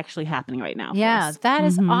are actually happening right now. for Yeah, us. that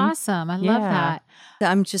is awesome. I love Yeah. that.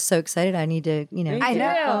 I'm just so excited. I need to, Me I too.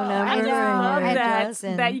 know. phone number I just love and that address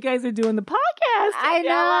and that you guys are doing the podcast. I know.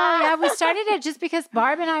 Daniela. Yeah, we started it just because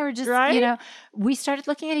Barb and I were just, Right? we started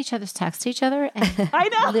looking at each other's texts to each other. And I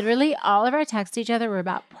know. literally all of our texts to each other were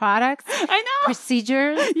about products, I know.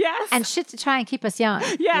 procedures, Yes. and shit to try and keep us young.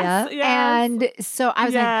 Yes. Yes. And so I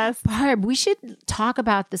was Yes. like, Barb, we should talk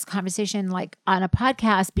about this conversation like on a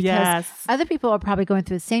podcast because Yes. other people are probably going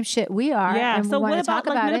through the same shit we are. Yeah. And So we what want to about talk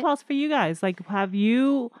like about it. menopause for you guys? Like, have you?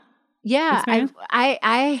 Yeah, experience?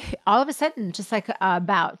 I all of a sudden, just like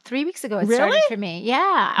about 3 weeks ago, it started Really? for me.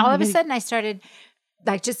 Yeah, all of a sudden, I started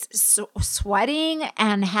like just sweating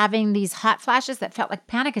and having these hot flashes that felt like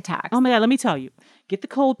panic attacks. Oh my God! Let me tell you. Get the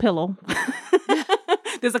cold pillow.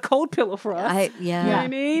 There's a cold pillow for us. You know what I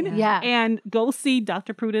mean? Yeah. And go see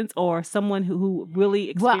Dr. Prudence or someone who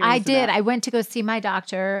really Well, I experienced did. that. I went to go see my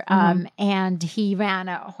doctor, and he ran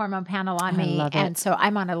a hormone panel on me, love it. and so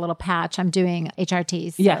I'm on a little patch. I'm doing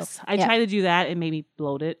HRTs. so, Yes. I yeah. tried to do that. It made me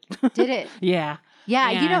bloated. Did it? Yeah. Yeah,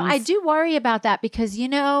 I And- do worry about that because you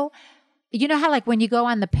know how like when you go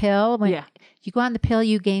on the pill, when Yeah. you go on the pill,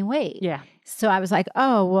 you gain weight. Yeah. So I was like,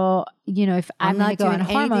 oh well, if I'm, going to not go doing on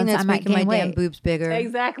anything hormones, that's I might making my gain weight. damn boobs bigger.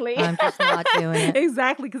 Exactly. I'm just not doing it.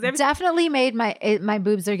 Exactly. Because Definitely made my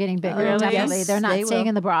boobs are getting bigger. Really? Definitely, Yes, they're not they staying will.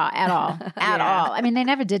 in the bra at all, at all. I mean, they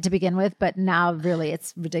never did to begin with, but now really,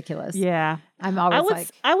 it's ridiculous. Yeah. I'm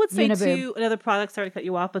always I would say uniboob. too, another product, sorry to cut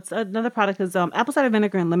you off, but another product is apple cider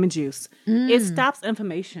vinegar and lemon juice. It stops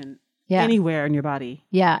inflammation Yeah. anywhere in your body.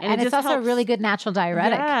 Yeah, And and it it's just also a helps- really good natural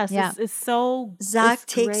diuretic. Yes, yeah. it's so Zach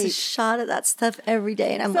it's takes a great. shot of that stuff every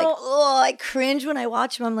day, and I'm So- like, oh, I cringe when I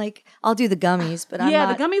watch him. I'm like, I'll do the gummies, but I'm Yeah,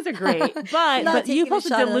 not. the gummies are great, but not you're taking a supposed to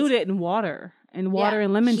shot of dilute those. it in water and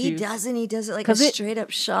lemon He juice. doesn't. He does it like a 'Cause it- straight up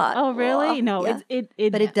shot. Oh, really? No, yeah.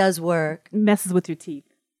 it But it does work. messes with your teeth.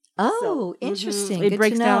 Oh, interesting. It Good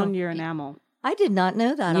breaks to know. down your enamel. I did not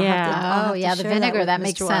know that. Yeah. I'll have to Yeah, the share vinegar, with that Mr.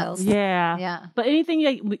 makes Wiles. sense. Yeah. Yeah. But anything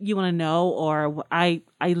you want to know, or I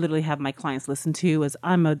literally have my clients listen to, is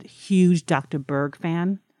I'm a huge Dr. Berg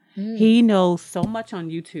fan. He knows so much on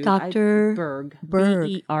YouTube. Dr. Berg.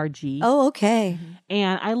 Berg. Berg. Oh, okay.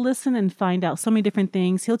 And I listen and find out so many different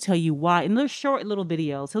things. He'll tell you why. In those short little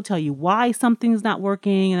videos, he'll tell you why something's not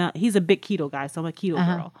working. And he's a big keto guy, so I'm a keto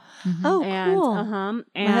girl. Oh, And, cool. and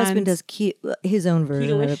My husband does his own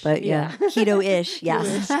version of it, Keto-ish, but yeah, keto-ish,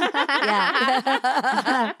 yes.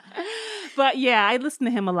 yeah. But yeah, I listen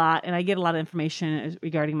to him a lot, and I get a lot of information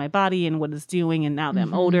regarding my body and what it's doing. And now that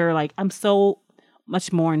I'm older, like I'm so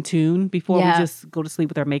much more in tune. Before we just go to sleep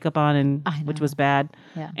with our makeup on, and which was bad.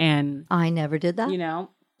 Yeah. And I never did that.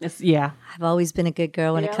 it's I've always been a good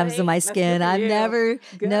girl when it comes to my That's skin. good for I've you. never,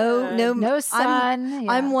 No sun.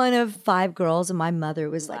 I'm one of 5 girls, and my mother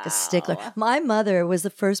was like a stickler. My mother was the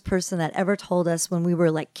first person that ever told us when we were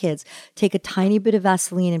like kids, take a tiny bit of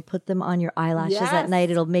Vaseline and put them on your eyelashes at Yes. night.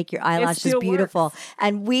 It'll make your eyelashes still beautiful. works.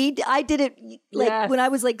 And I did it like Yes. when I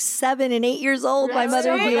was like 7 and 8 years old. My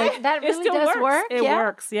mother would be like, that It really still does works. work. It yeah.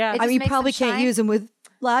 works, yeah. It I just mean, you makes probably them can't shine. use them with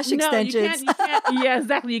lash extensions. You can't. Yeah,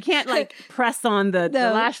 exactly. You can't like press on the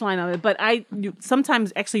lash line of it. But I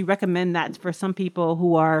sometimes actually recommend that for some people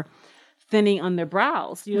who are thinning on their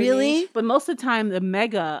brows. You know what I mean? Really? But most of the time, the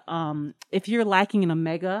omega, if you're lacking in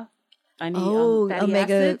omega, fatty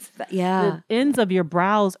omega, acids, yeah. the ends of your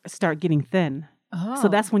brows start getting thin. So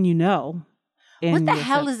that's when you know. What the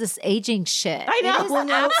hell is this aging shit? I know. It is Well,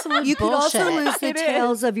 no, absolute you could also bullshit. lose the It is.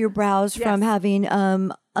 tails of your brows from having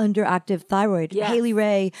underactive thyroid. Yes. Haley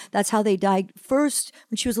Ray, that's how they died first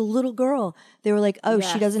when she was a little girl. They were like, oh,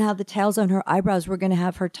 she doesn't have the tails on her eyebrows. We're going to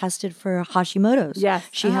have her tested for Hashimoto's. Yes.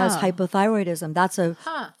 She has hypothyroidism. That's a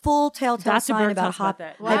full telltale Dr. sign Berg about talks about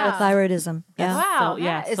that. Wow. hypothyroidism. Yeah. Wow, So,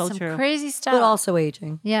 yeah, that is so some true. crazy stuff. But also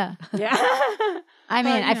aging. yeah. Yeah. I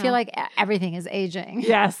mean, I feel like everything is aging.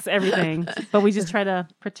 Yes, everything. But we just try to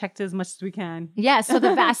protect as much as we can. Yeah. So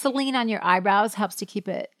the Vaseline on your eyebrows helps to keep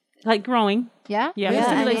it. Like growing. Yeah. Yeah, yeah. it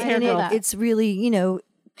stimulates I hair didn't know growth. that. It's really,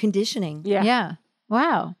 conditioning. Yeah. Yeah.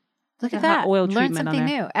 Wow. Look at a hot that. oil Learn treatment on something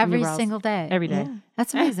there, new on every your brows. single day. Every day.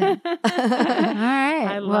 That's amazing. All right.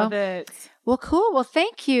 I love it. Well, cool. Well,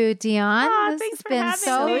 thank you, Dion. This Thanks has for been having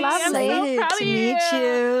so me. I'm lovely. so Excited proud to of meet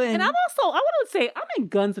you. And I want to say, I'm in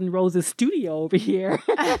Guns N' Roses studio over here.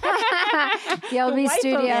 Gilby wife of-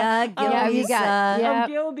 Studio. Yeah, Yeah, we Gilby's, got. Yeah.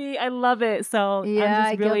 Gilby. I love it. So Yeah,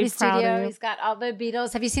 I'm just really Gilby proud Studio. of you. He's got all the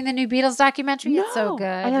Beatles. Have you seen the new Beatles documentary? It's so No, good.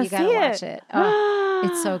 I gotta You gotta see watch it. it. Oh,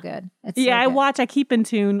 it's so good. It's so I good. watch. I keep in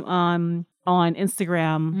tune on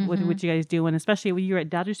Instagram with what you guys doing, especially when you were at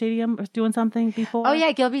Dodger Stadium or doing something before. Oh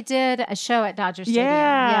yeah, Gilby did a show at Dodger Stadium.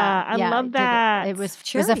 Yeah, I love he did that. It was a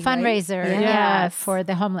Charity, right? fundraiser, Yeah. for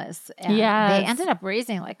the homeless. And Yes. they ended up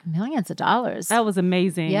raising like millions of dollars. That was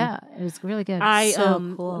amazing. Yeah, it was really good. I So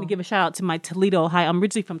want cool. to give a shout out to my Toledo, Ohio. I'm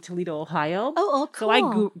originally from Toledo, Ohio. Oh, So I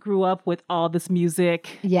cool. grew up with all this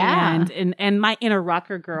music. Yeah. And my inner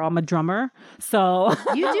rocker girl. I'm a drummer. So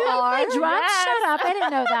You do play drums? Yes. Shut up! I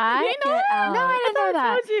didn't know that. You know that? No, I didn't know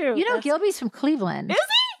that. told you. know, Gilby's from Cleveland. Is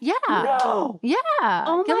he? Yeah. No. Yeah.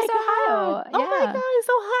 Oh Gilby's my Ohio. God. Oh my Yeah. God, it's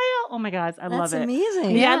Ohio. Oh my gosh, I love That's it.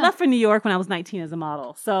 amazing. Yeah, I Yeah. left for New York when I was 19 as a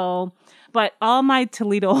model. So, but all my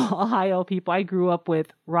Toledo, Ohio people, I grew up with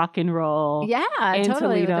rock and roll. Yeah, in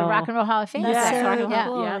totally. With the Toledo. Rock and Roll Hall of Fame. That's there. so Rock and yeah.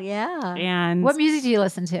 Roll. cool. Yeah. And What music do you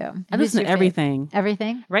listen to? I Who's listen your to everything.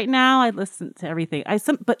 Everything? Right now, I listen to everything.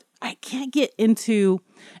 But I can't get into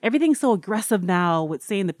everything's so aggressive now with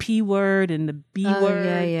saying the P word and the B Oh, word.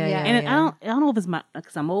 Yeah. And I don't know if it's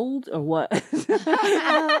because I'm old or what.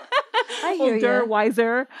 I hear Older, you.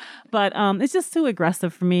 wiser, but it's just too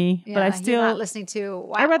aggressive for me. Yeah, but I you're still, not listening to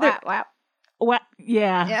wow, I rather- wow.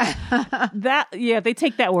 yeah. They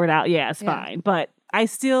take that word out. Yeah, it's Yeah. fine. But I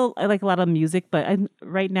like a lot of music. But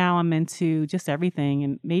right now I'm into just everything,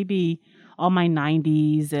 and maybe all my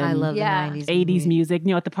 90s and I love Yeah. the 90s. 80s music.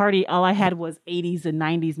 At the party, all I had was 80s and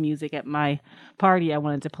 90s music at my party I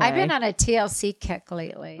wanted to play. I've been on a TLC kick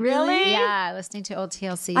lately. Really? Yeah, listening to old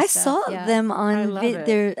TLC I stuff. saw Yeah. them I on love it.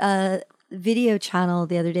 their video channel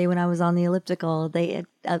the other day when I was on the elliptical. They had,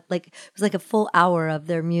 it was like a full hour of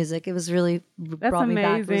their music. It was really That's brought me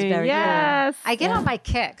back. It was amazing. very Yes. I get on my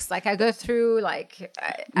kicks. Like I go through like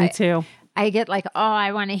Me too. I get like, oh,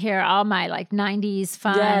 I want to hear all my like 90s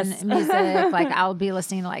fun Yes. music. Like I'll be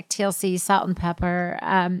listening to like TLC, Salt and Pepper.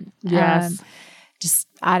 Yes. just,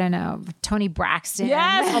 I don't know, Tony Braxton.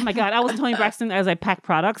 Yes. Oh my God. I was Tony Braxton as I pack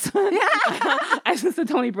products. I listened to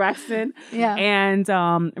Tony Braxton. Yeah. And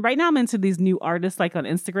right now I'm into these new artists like on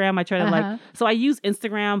Instagram. I try to so I use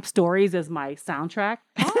Instagram stories as my soundtrack.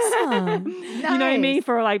 Awesome. You know what I mean?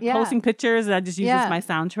 For like posting pictures, I just use this as my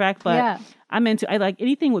soundtrack. But I like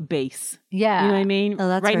anything with bass. Yeah. You know what I mean? Oh,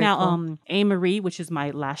 that's right very now, cool. A. Marie, which is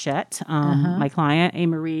my lashette, my client, A.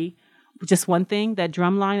 Marie, just one thing, that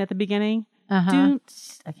drum line at the beginning. Dude,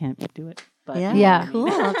 I can't do it. But Yeah. Cool.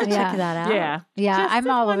 I'll have to check that out. Yeah. Yeah, Just I'm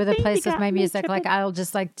this all one over the thing place you with got my me music. Like tripping. I'll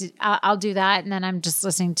just like I'll do that, and then I'm just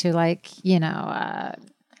listening to like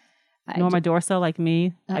Norma Dorso, like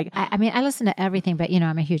me. Like, I mean, I listen to everything, but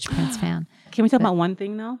I'm a huge Prince fan. can we talk about one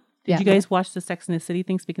thing though? Did you guys watch the Sex and the City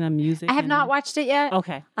thing? Speaking of music, I have not watched it yet.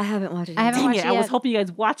 Okay. I haven't watched it. I haven't Dang watched it! it I was yet. hoping you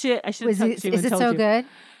guys watch it. I should have Is it told so you. good?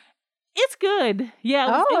 It's good. Yeah.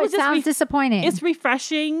 Oh, was it just sounds disappointing. It's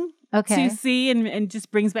refreshing Okay. to see and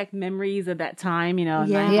just brings back memories of that time, Yeah.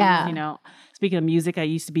 90s, Yeah. Speaking of music, I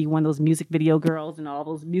used to be one of those music video girls and all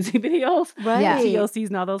those music videos. Right. Yeah. TLCs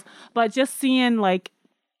and all those. But just seeing like,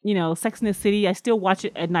 Sex and the City, I still watch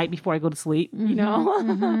it at night before I go to sleep, We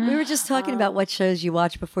were just talking about what shows you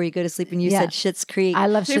watch before you go to sleep, and you Yeah. said Schitt's Creek. I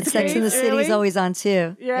love But Schitt's Sex and the Creek. City's Really? always on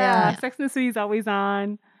too. Yeah. Sex and the City is always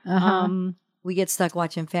on. We get stuck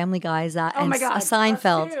watching Family Guys and Oh my God.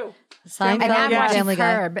 Seinfeld. and Seinfeld I'm and watching Family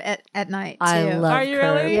Guy. Curb at night too. I love Are you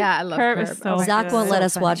Curb. really? Yeah, I love Curb. Curb. Is so Oh my Zach God. won't let So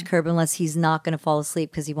us funny. watch Curb unless he's not going to fall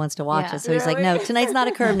asleep because he wants to watch Yeah. it. So he's like, no, tonight's not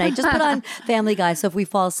a Curb night. Just put on Family Guy. So if we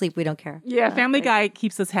fall asleep, we don't care. Yeah, Family Guy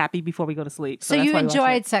keeps us happy before we go to sleep. So that's you why we watch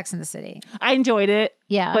enjoyed it. Sex and the City? I enjoyed it.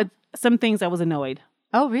 Yeah. But some things I was annoyed.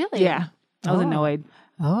 Oh, really? Yeah. I was annoyed.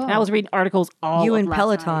 Oh. And I was reading articles all You of and last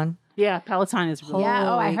Peloton. night. Yeah, Peloton is really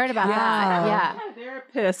Yeah. Oh, I heard about that. Yeah. They're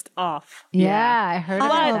pissed off. Yeah, I heard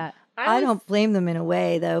about that. I don't blame them in a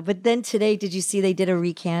way, though. But then today, did you see they did a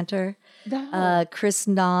recanter? Chris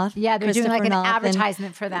Noth. Yeah, they're doing like Christopher an Noth, and-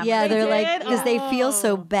 advertisement for them. Yeah, they're like, did? because they feel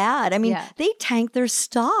so bad. I mean, Yeah. they tanked their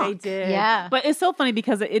stock. They did. Yeah. But it's so funny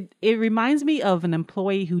because it reminds me of an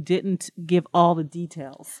employee who didn't give all the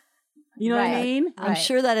details. You know what I Right. mean? I'm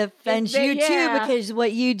sure that offends They- you too yeah. because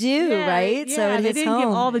what you do, right? Yeah, So it they hits didn't home. give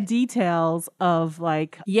all the details of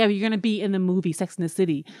like, you're going to be in the movie Sex and the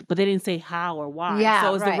City, but they didn't say how or why. Yeah,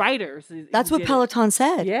 so it's right. the writers. That's who what did it. Peloton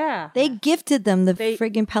said. Yeah. They gifted them the They-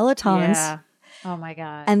 friggin' Pelotons. Yeah. Oh my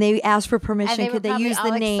God. And they asked for And permission. they were Could they probably use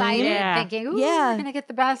all the name? excited, Yeah. thinking, ooh, Yeah. we're going to get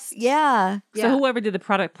the best. Yeah. So whoever did the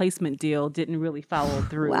product placement deal didn't really follow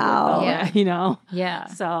through. Wow. With all that, Yeah.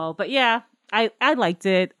 So, but yeah, I liked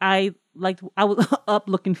it. I was up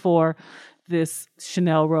looking for this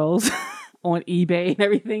Chanel rose on eBay and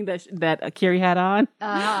everything that Carrie had on.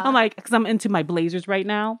 I'm like, because I'm into my blazers right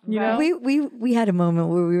now. You know, We had a moment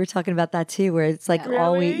where we were talking about that too, where it's like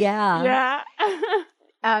all we, yeah,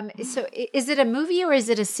 So is it a movie or is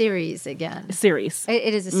it a series again? series.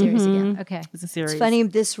 It is a series again. Okay. It's a series. It's funny,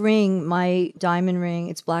 this ring, my diamond ring,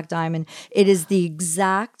 it's black diamond. It is the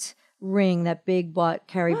exact ring that Big bought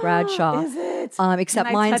Carrie Bradshaw. Is it? Except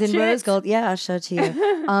Can I mine's in touch it? rose gold. Yeah, I'll show it to you.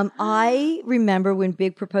 I remember when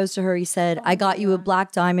Big proposed to her, he said, I got you a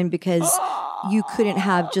black diamond because you couldn't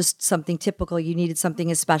have just something typical. You needed something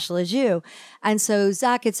as special as you. And so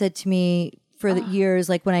Zach had said to me, for the years,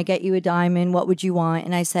 like, when I get you a diamond, what would you want?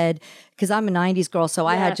 And I said, because I'm a 90s girl, so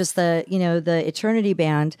I had just the Eternity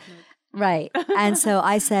band. Right. And so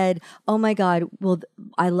I said, oh my God, well,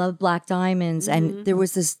 I love black diamonds. And there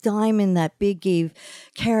was this diamond that Big gave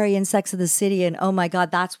Carrie in Sex of the City. And oh my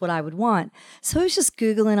God, that's what I would want. So I was just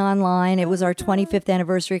Googling online. It was our 25th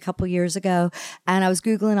anniversary a couple years ago. And I was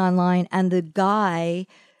Googling online, and the guy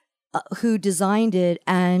who designed it,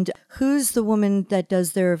 and who's the woman that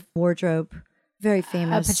does their wardrobe? Very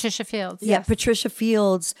famous. Patricia Fields. Yeah, Patricia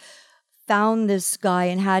Fields found this guy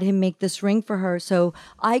and had him make this ring for her. So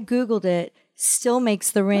I Googled it, still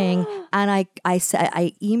makes the ring. And I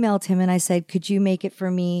emailed him and I said, could you make it for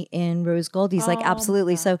me in rose gold? He's like,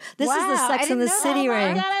 absolutely. So this is the Sex and the City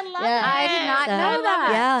ring. I did not know that.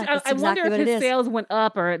 Yeah, I that's wonder exactly what if it his is. sales went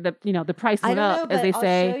up or the price I went don't know, up, but as they I'll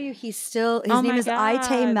say. show you. His name my is Ite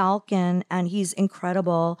God. Malkin, and he's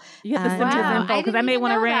incredible. You have to And- send his Wow. info because I didn't may even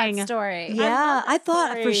want a know that ring. story. Yeah, I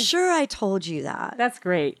thought for story. sure I told you that. That's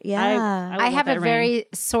great. Yeah. would I want have a that ring. very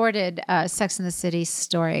sordid Sex and the City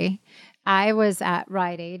story. I was at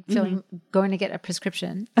Rite Aid going to get a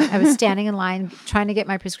prescription. I was standing in line trying to get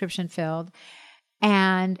my prescription filled.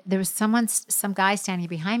 And there was some guy standing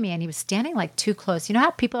behind me, and he was standing like too close. You know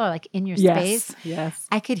how people are like in your space? Yes.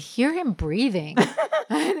 I could hear him breathing,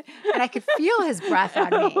 and I could feel his breath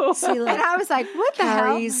on me. See, like, And I was like, what the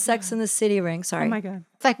hell? Carrie's Sex in the City ring. Sorry. Oh my God.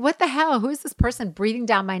 It's like, what the hell? Who is this person breathing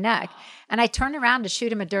down my neck? And I turned around to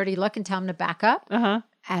shoot him a dirty look and tell him to back up. Uh-huh.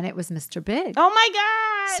 And it was Mr. Big. Oh my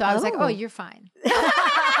God. So I was like, oh, you're fine.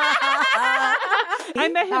 I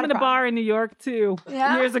met him Not a in a problem. bar in New York too,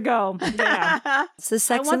 Yeah? years ago. Yeah. It's the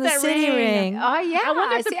Sex want in the that City ring. Oh, yeah. I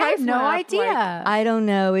wonder if the See, I price have no went up, idea. I don't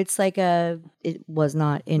know. It's like it was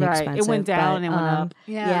not inexpensive. It went down but, and it went up.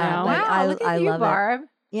 Yeah, but Wow, look at I you, love it. Barb.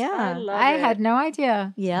 Yeah. I had no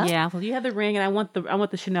idea. Yeah. Yeah. Well, you have the ring, and I want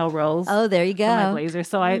the Chanel rose. Oh, there you For my go. blazer.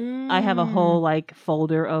 So I have a whole like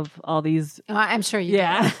folder of all these. Oh, I'm sure you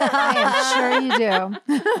Yeah. do. I am sure you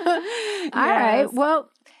do. All right. Well,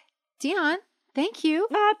 Dion, thank you.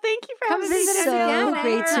 Thank you for Come having me. visit us So again great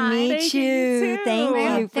to anytime. meet Thank you. you too. Thank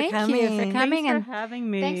Well, you for thank you coming. for coming. Thanks and for having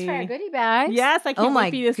me. Thanks for our goodie bags. Yes, I can't Oh wait my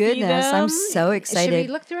for you to see goodness, them. I'm so Should we excited.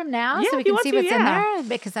 look through them now Yeah, so we if you can want see to, what's in yeah. there?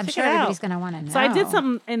 Because I'm Check sure it out. everybody's going to want to know. So I did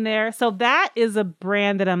something in there. So that is a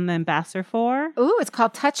brand that I'm the ambassador for. Ooh, it's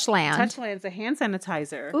called Touchland. Touchland's a hand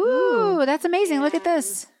sanitizer. Ooh, that's amazing. Look at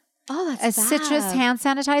this. Oh, A that's citrus fab. hand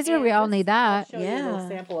sanitizer. We all need that. Show you a little Yeah.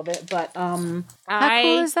 sample of it, but How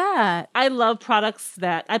cool is that? I love products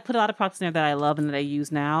that I put a lot of products in there that I love and that I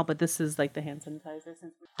use now. But this is like the hand sanitizer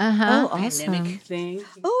since Uh-huh. Oh, awesome. pandemic thing.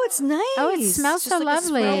 Oh, it's nice. Oh, it smells so Just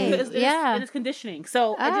like a lovely. spray. Yeah. and it's conditioning.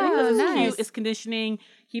 So I think Oh, this is nice. cute. It's conditioning.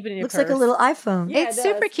 Keep it in your Looks purse. like a little iPhone. Yeah, It's it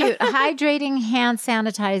super does. cute. A hydrating hand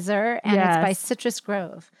sanitizer, and it's by Yes. Citrus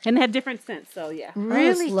Grove. and it had different scents. So yeah.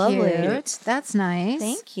 Really lovely. cute. That's nice.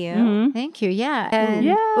 Thank you. Mhm. Thank you. Yeah. And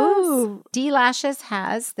Yes. ooh, D Lashes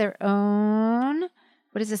has their own.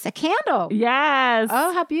 What is this? A candle. Yes.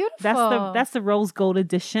 Oh, how beautiful. That's the rose gold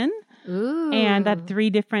edition. Ooh. And that 3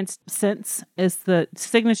 different scents is the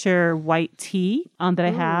signature white tea that I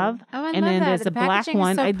have. Oh, I and love then that. there's The a black packaging is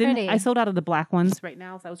one. so pretty. I sold out of the black ones right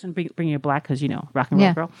now, so I was trying to bring you a black because rock and roll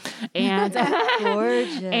Yeah. girl. And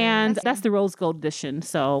Gorgeous. and that's the rose gold edition.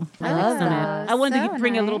 So I love love that. those. I wanted So to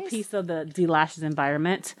bring a little nice. piece of the D Lashes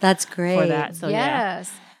environment That's great. for that. So yeah.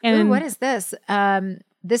 Yes. And Ooh, then- what is this?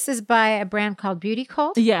 This is by a brand called Beauty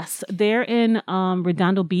Cult. Yes, they're in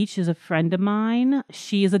Redondo Beach. Is a friend of mine.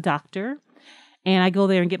 She is a doctor. And I go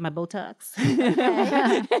there and get my Botox.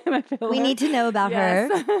 My filler. We need to know about her.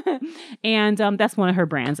 Yes. And that's one of her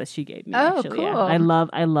brands that she gave me. Oh, actually. Yeah. cool.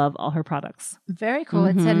 I love all her products. Very cool.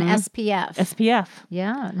 It's an SPF. SPF.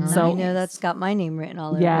 Yeah. So- I know that's got my name written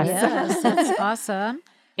all over Yes. it. Yes, that's awesome.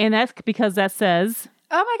 And that's because that says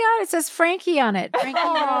Oh my God, it says Frankie on it. Frankie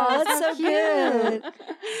Oh, Rose. that's so good.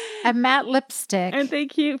 A matte lipstick. and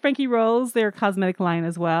thank you, Frankie Rose, their cosmetic line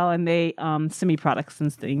as well. And they send me products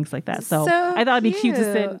and things like that. So, So I thought it'd be cute to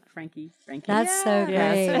cute. send Frankie. That's so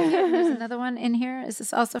Yes. great. There's another one in here. Is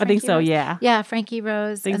this also I think Frankie so, Rose? yeah. Yeah, Frankie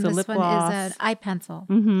Rose. Think and so, this lip one gloss. is an eye pencil.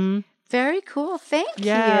 Mm-hmm. Very cool. Thank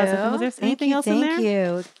Yeah. you. Was there Thank anything you. else in there? Thank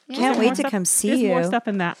you. Was Can't there wait more to stuff? come see There's you. more stuff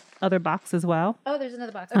in that other box as well. Oh, there's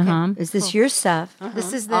another box. Okay. Uh-huh. Is this your stuff?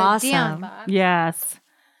 This is the Awesome. Dion box. Yes.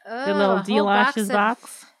 Oh, The little a D whole Lashes of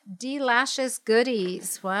box. D Lashes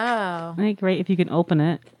goodies. Wow. I think great if you can open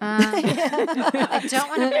it. I don't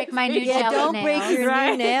want to break my new Yeah, jelly don't nails. break your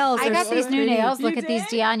Right. new nails. I They're got so these new pretty. nails. Look You at these, did?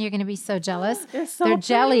 Dion. You're going to be so jealous. They're so They're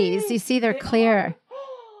jellies. pretty. You see, they're clear.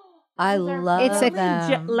 I love It's a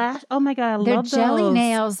them. Oh my god, I They're love jelly those.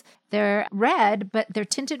 nails. They're red, but they're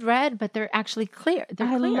tinted red, but they're actually clear. They're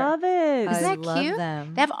I clear. love it. Isn't I that love cute?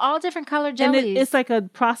 them. They have all different color and jellies. it's like a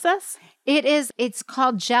process. It is. It's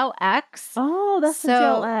called Gel X. Oh, that's the So-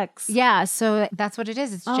 Gel X. Yeah, so that's what it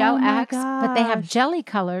is. It's Oh Gel my X, but they have gosh. jelly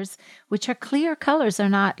colors, which are clear colors. They're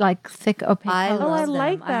not like thick, opaque I colors. Oh, I love them.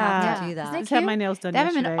 like I have that. to do Isn't that. that Just had cute? my nails done They have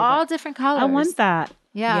them in yesterday, all but different colors. I want that.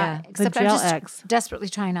 Yeah, Yeah. except The I'm Gel just X. desperately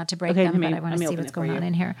trying not to break Okay, them, let me- but I want let to me see open what's it for going on you.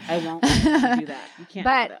 in here. I won't do that. You can't.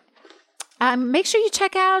 But- do that. Make sure you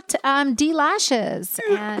check out D Lashes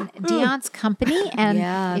and Dion's company. And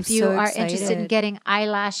Yeah, I'm if you so are interested in excited. getting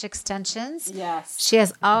eyelash extensions, Yes. she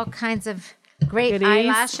has all kinds of great Goodies.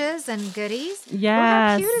 eyelashes and goodies. Oh, how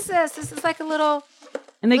Yes. cute is this? This is like a little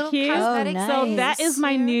And the little cute. cosmetic Oh, So nice. that is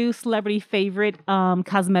my here. new celebrity favorite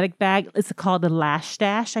cosmetic bag. It's called the Lash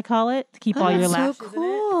Stash. I call it to keep all your That's so lashes in it.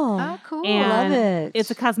 cool. Oh, cool. And Love it.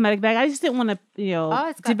 It's a cosmetic bag. I just didn't want to, Oh,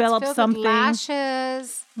 it's got develop it's filled something. with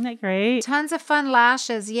lashes. Isn't that great? Tons of fun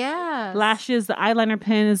lashes. Yeah. Lashes. The eyeliner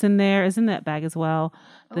pen is in there. Is in that bag as well.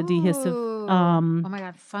 The dehistive. Oh my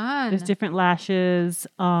God, fun. There's different lashes.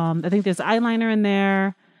 I think there's eyeliner in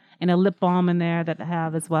there and a lip balm in there that I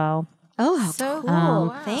have as well. Oh, how So cool.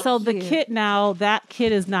 cool. Thank So the you. kit now, that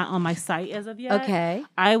kit is not on my site as of yet. Okay.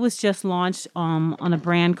 I was just launched on a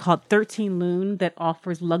brand called 13 Loon that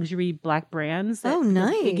offers luxury Black brands. Oh,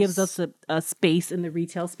 It gives nice. us a space in the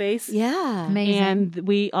retail space. Yeah. Amazing. And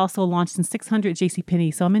we also launched in 600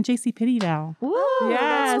 JCPenney. So I'm in JCPenney now. Woo,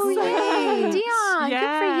 Yes. that's great. Dion, good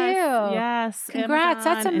for you. Yes. Congrats,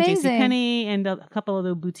 that's Amazon amazing. And JCPenney and a couple of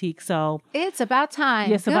the boutiques. So It's about time.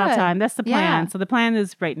 yes, about Good. time. That's the plan. Yeah. So the plan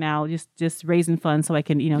is right now just raising funds so I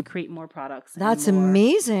can, create more products. and That's more,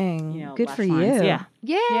 amazing. Good lash for lines. you. Yeah.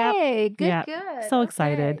 Yay. Good, Yep. good. So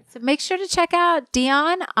excited. So make sure to check out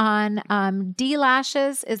Dion on D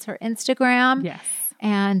Lashes is her Instagram. Yes.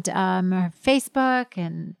 And her Facebook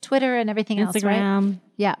and Twitter and everything else, right? Instagram.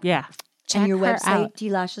 Yeah. Yeah. Check And your her website, out.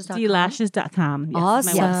 dlashes.com. dlashes.com. Yes,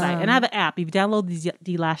 Awesome. is my website. And I have an app. If you download the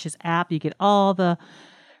D-Lashes app, you get all the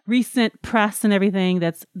recent press and everything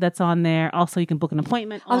that's on there. Also, you can book an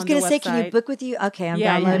appointment I was on going the to say, can you website. book with you? Okay, I'm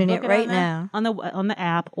Yeah, you can downloading book it right on the- now. on the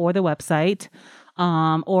app or the website,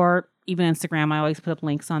 or even Instagram. I always put up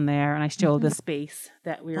links on there, and I show the space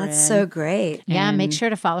that we're in. That's so great. Yeah, make And- sure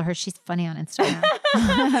to follow her. She's funny on Instagram.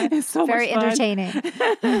 It's so Very much fun.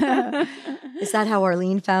 entertaining. Is that how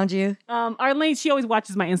Arlene found you? Arlene, she always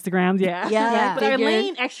watches my Instagrams. Yeah, Yeah, But figured.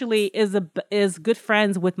 Arlene actually is good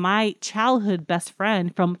friends with my childhood best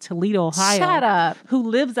friend from Toledo, Ohio. Shut up. Who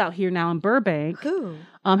lives out here now in Burbank. Who?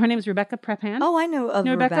 Her name is Rebecca Prephan. Oh, I know of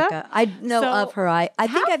Know Rebecca? Rebecca. I know So- of her. I think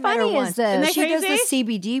How I've met her funny is once. this? Isn't that She does crazy?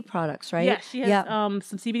 the CBD products, right? Yeah, she has some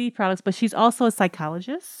CBD products, but she's also a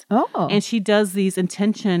psychologist. Oh. And she does these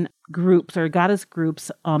intention groups or goddess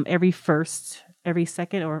groups every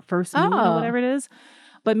second or first moon Oh. or whatever it is.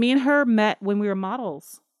 But me and her met when we were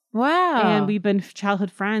models. Wow. And we've been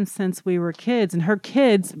childhood friends since we were kids. And her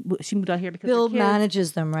kids, she moved out here because Bill her kids,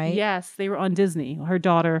 manages them, right? Yes, they were on Disney. Her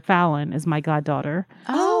daughter, Fallon, is my goddaughter.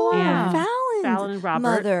 Oh, And wow. Fallon and Robert.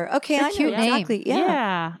 mother. Okay, It's a I know cute name. exactly.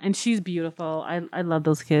 Yeah. And she's beautiful. I love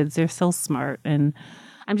those kids. They're so smart. And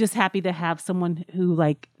I'm just happy to have someone who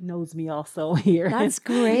knows me also here. That's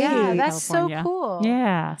great. Yeah, that's so California. cool.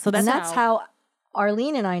 Yeah. So and that's how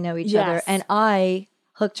Arlene and I know each other. Yes. And I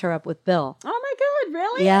hooked her up with Bill. Oh my God,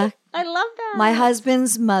 really? Yeah. I love that. My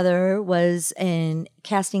husband's mother was a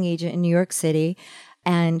casting agent in New York City,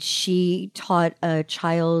 and she taught a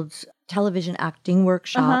child television acting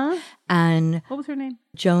workshop. And What was her name?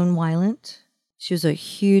 Joan Wylant, she was a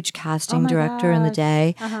huge casting my director in the gosh.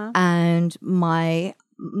 day. Uh-huh. And my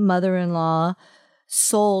mother-in-law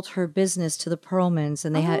sold her business to the Perlmans,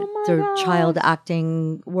 and they had my their gosh. child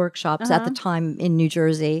acting workshops at the time in New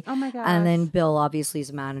Jersey. Oh my gosh. And then Bill obviously is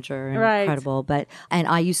a manager and Right. incredible, and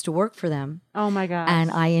I used to work for them, Oh my gosh. and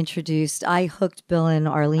I hooked Bill and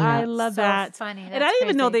Arlene I up. love So that. funny. And I That's didn't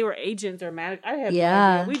even know crazy. they were agents or managers. I had Yeah.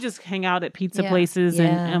 no idea. We just hang out at pizza Yeah. places Yeah.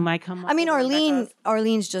 and I come. I mean, over to Rebecca's.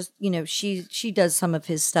 Arlene's just, she does some of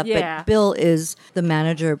his stuff, Yeah. but Bill is the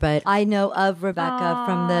manager. But I know of Rebecca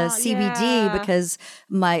from the CBD yeah. because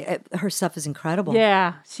her stuff is incredible.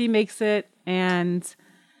 Yeah, she makes it, and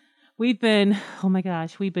we've been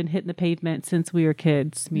hitting the pavement since we were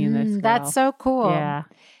kids. Me and this girl. That's so cool. Yeah.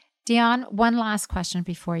 Dion, one last question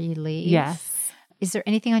before you leave. Yes. Is there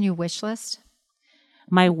anything on your wish list?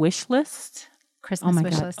 My wish list. Christmas Oh my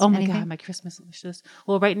wish god! list? Oh my Anything? god! My Christmas wish list.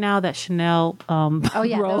 Well, right now that Chanel Oh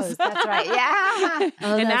yeah, rose, those. That's right. Yeah.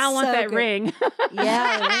 Oh, and now I that's want so that good. ring.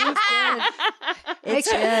 Yeah, Arlene's good. It's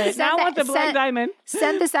sure- good. now I want the Send- black diamond.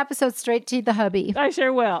 Send this episode straight to the hubby. I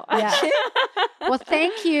sure will. Yeah. Well,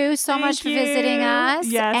 thank you so much for Thank visiting you. us.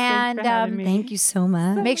 Yes, and thanks for having me. Thank you so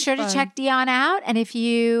much. make sure to check Dion out. And if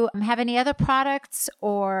you have any other products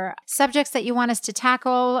or subjects that you want us to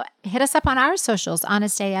tackle, hit us up on our socials.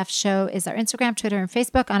 Honest AF Show is our Instagram, Twitter, and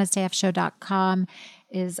Facebook. HonestAFShow.com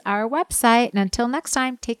is our website. And until next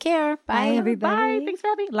time, take care. Bye, Bye, everybody. Bye. Thanks for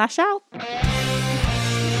having me. Lash out.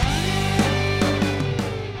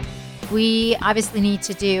 We obviously need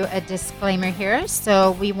to do a disclaimer here,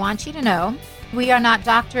 so we want you to know we are not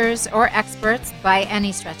doctors or experts by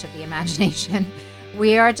any stretch of the imagination.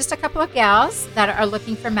 We are just a couple of gals that are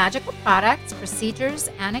looking for magical products, procedures,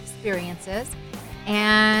 and experiences.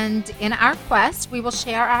 And in our quest, we will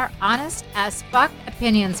share our honest as fuck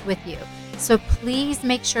opinions with you. So please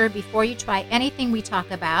make sure before you try anything we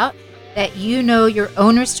talk about that you know your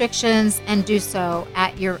own restrictions and do so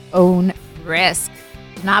at your own risk.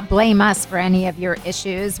 Do not blame us for any of your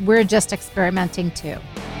issues. We're just experimenting too.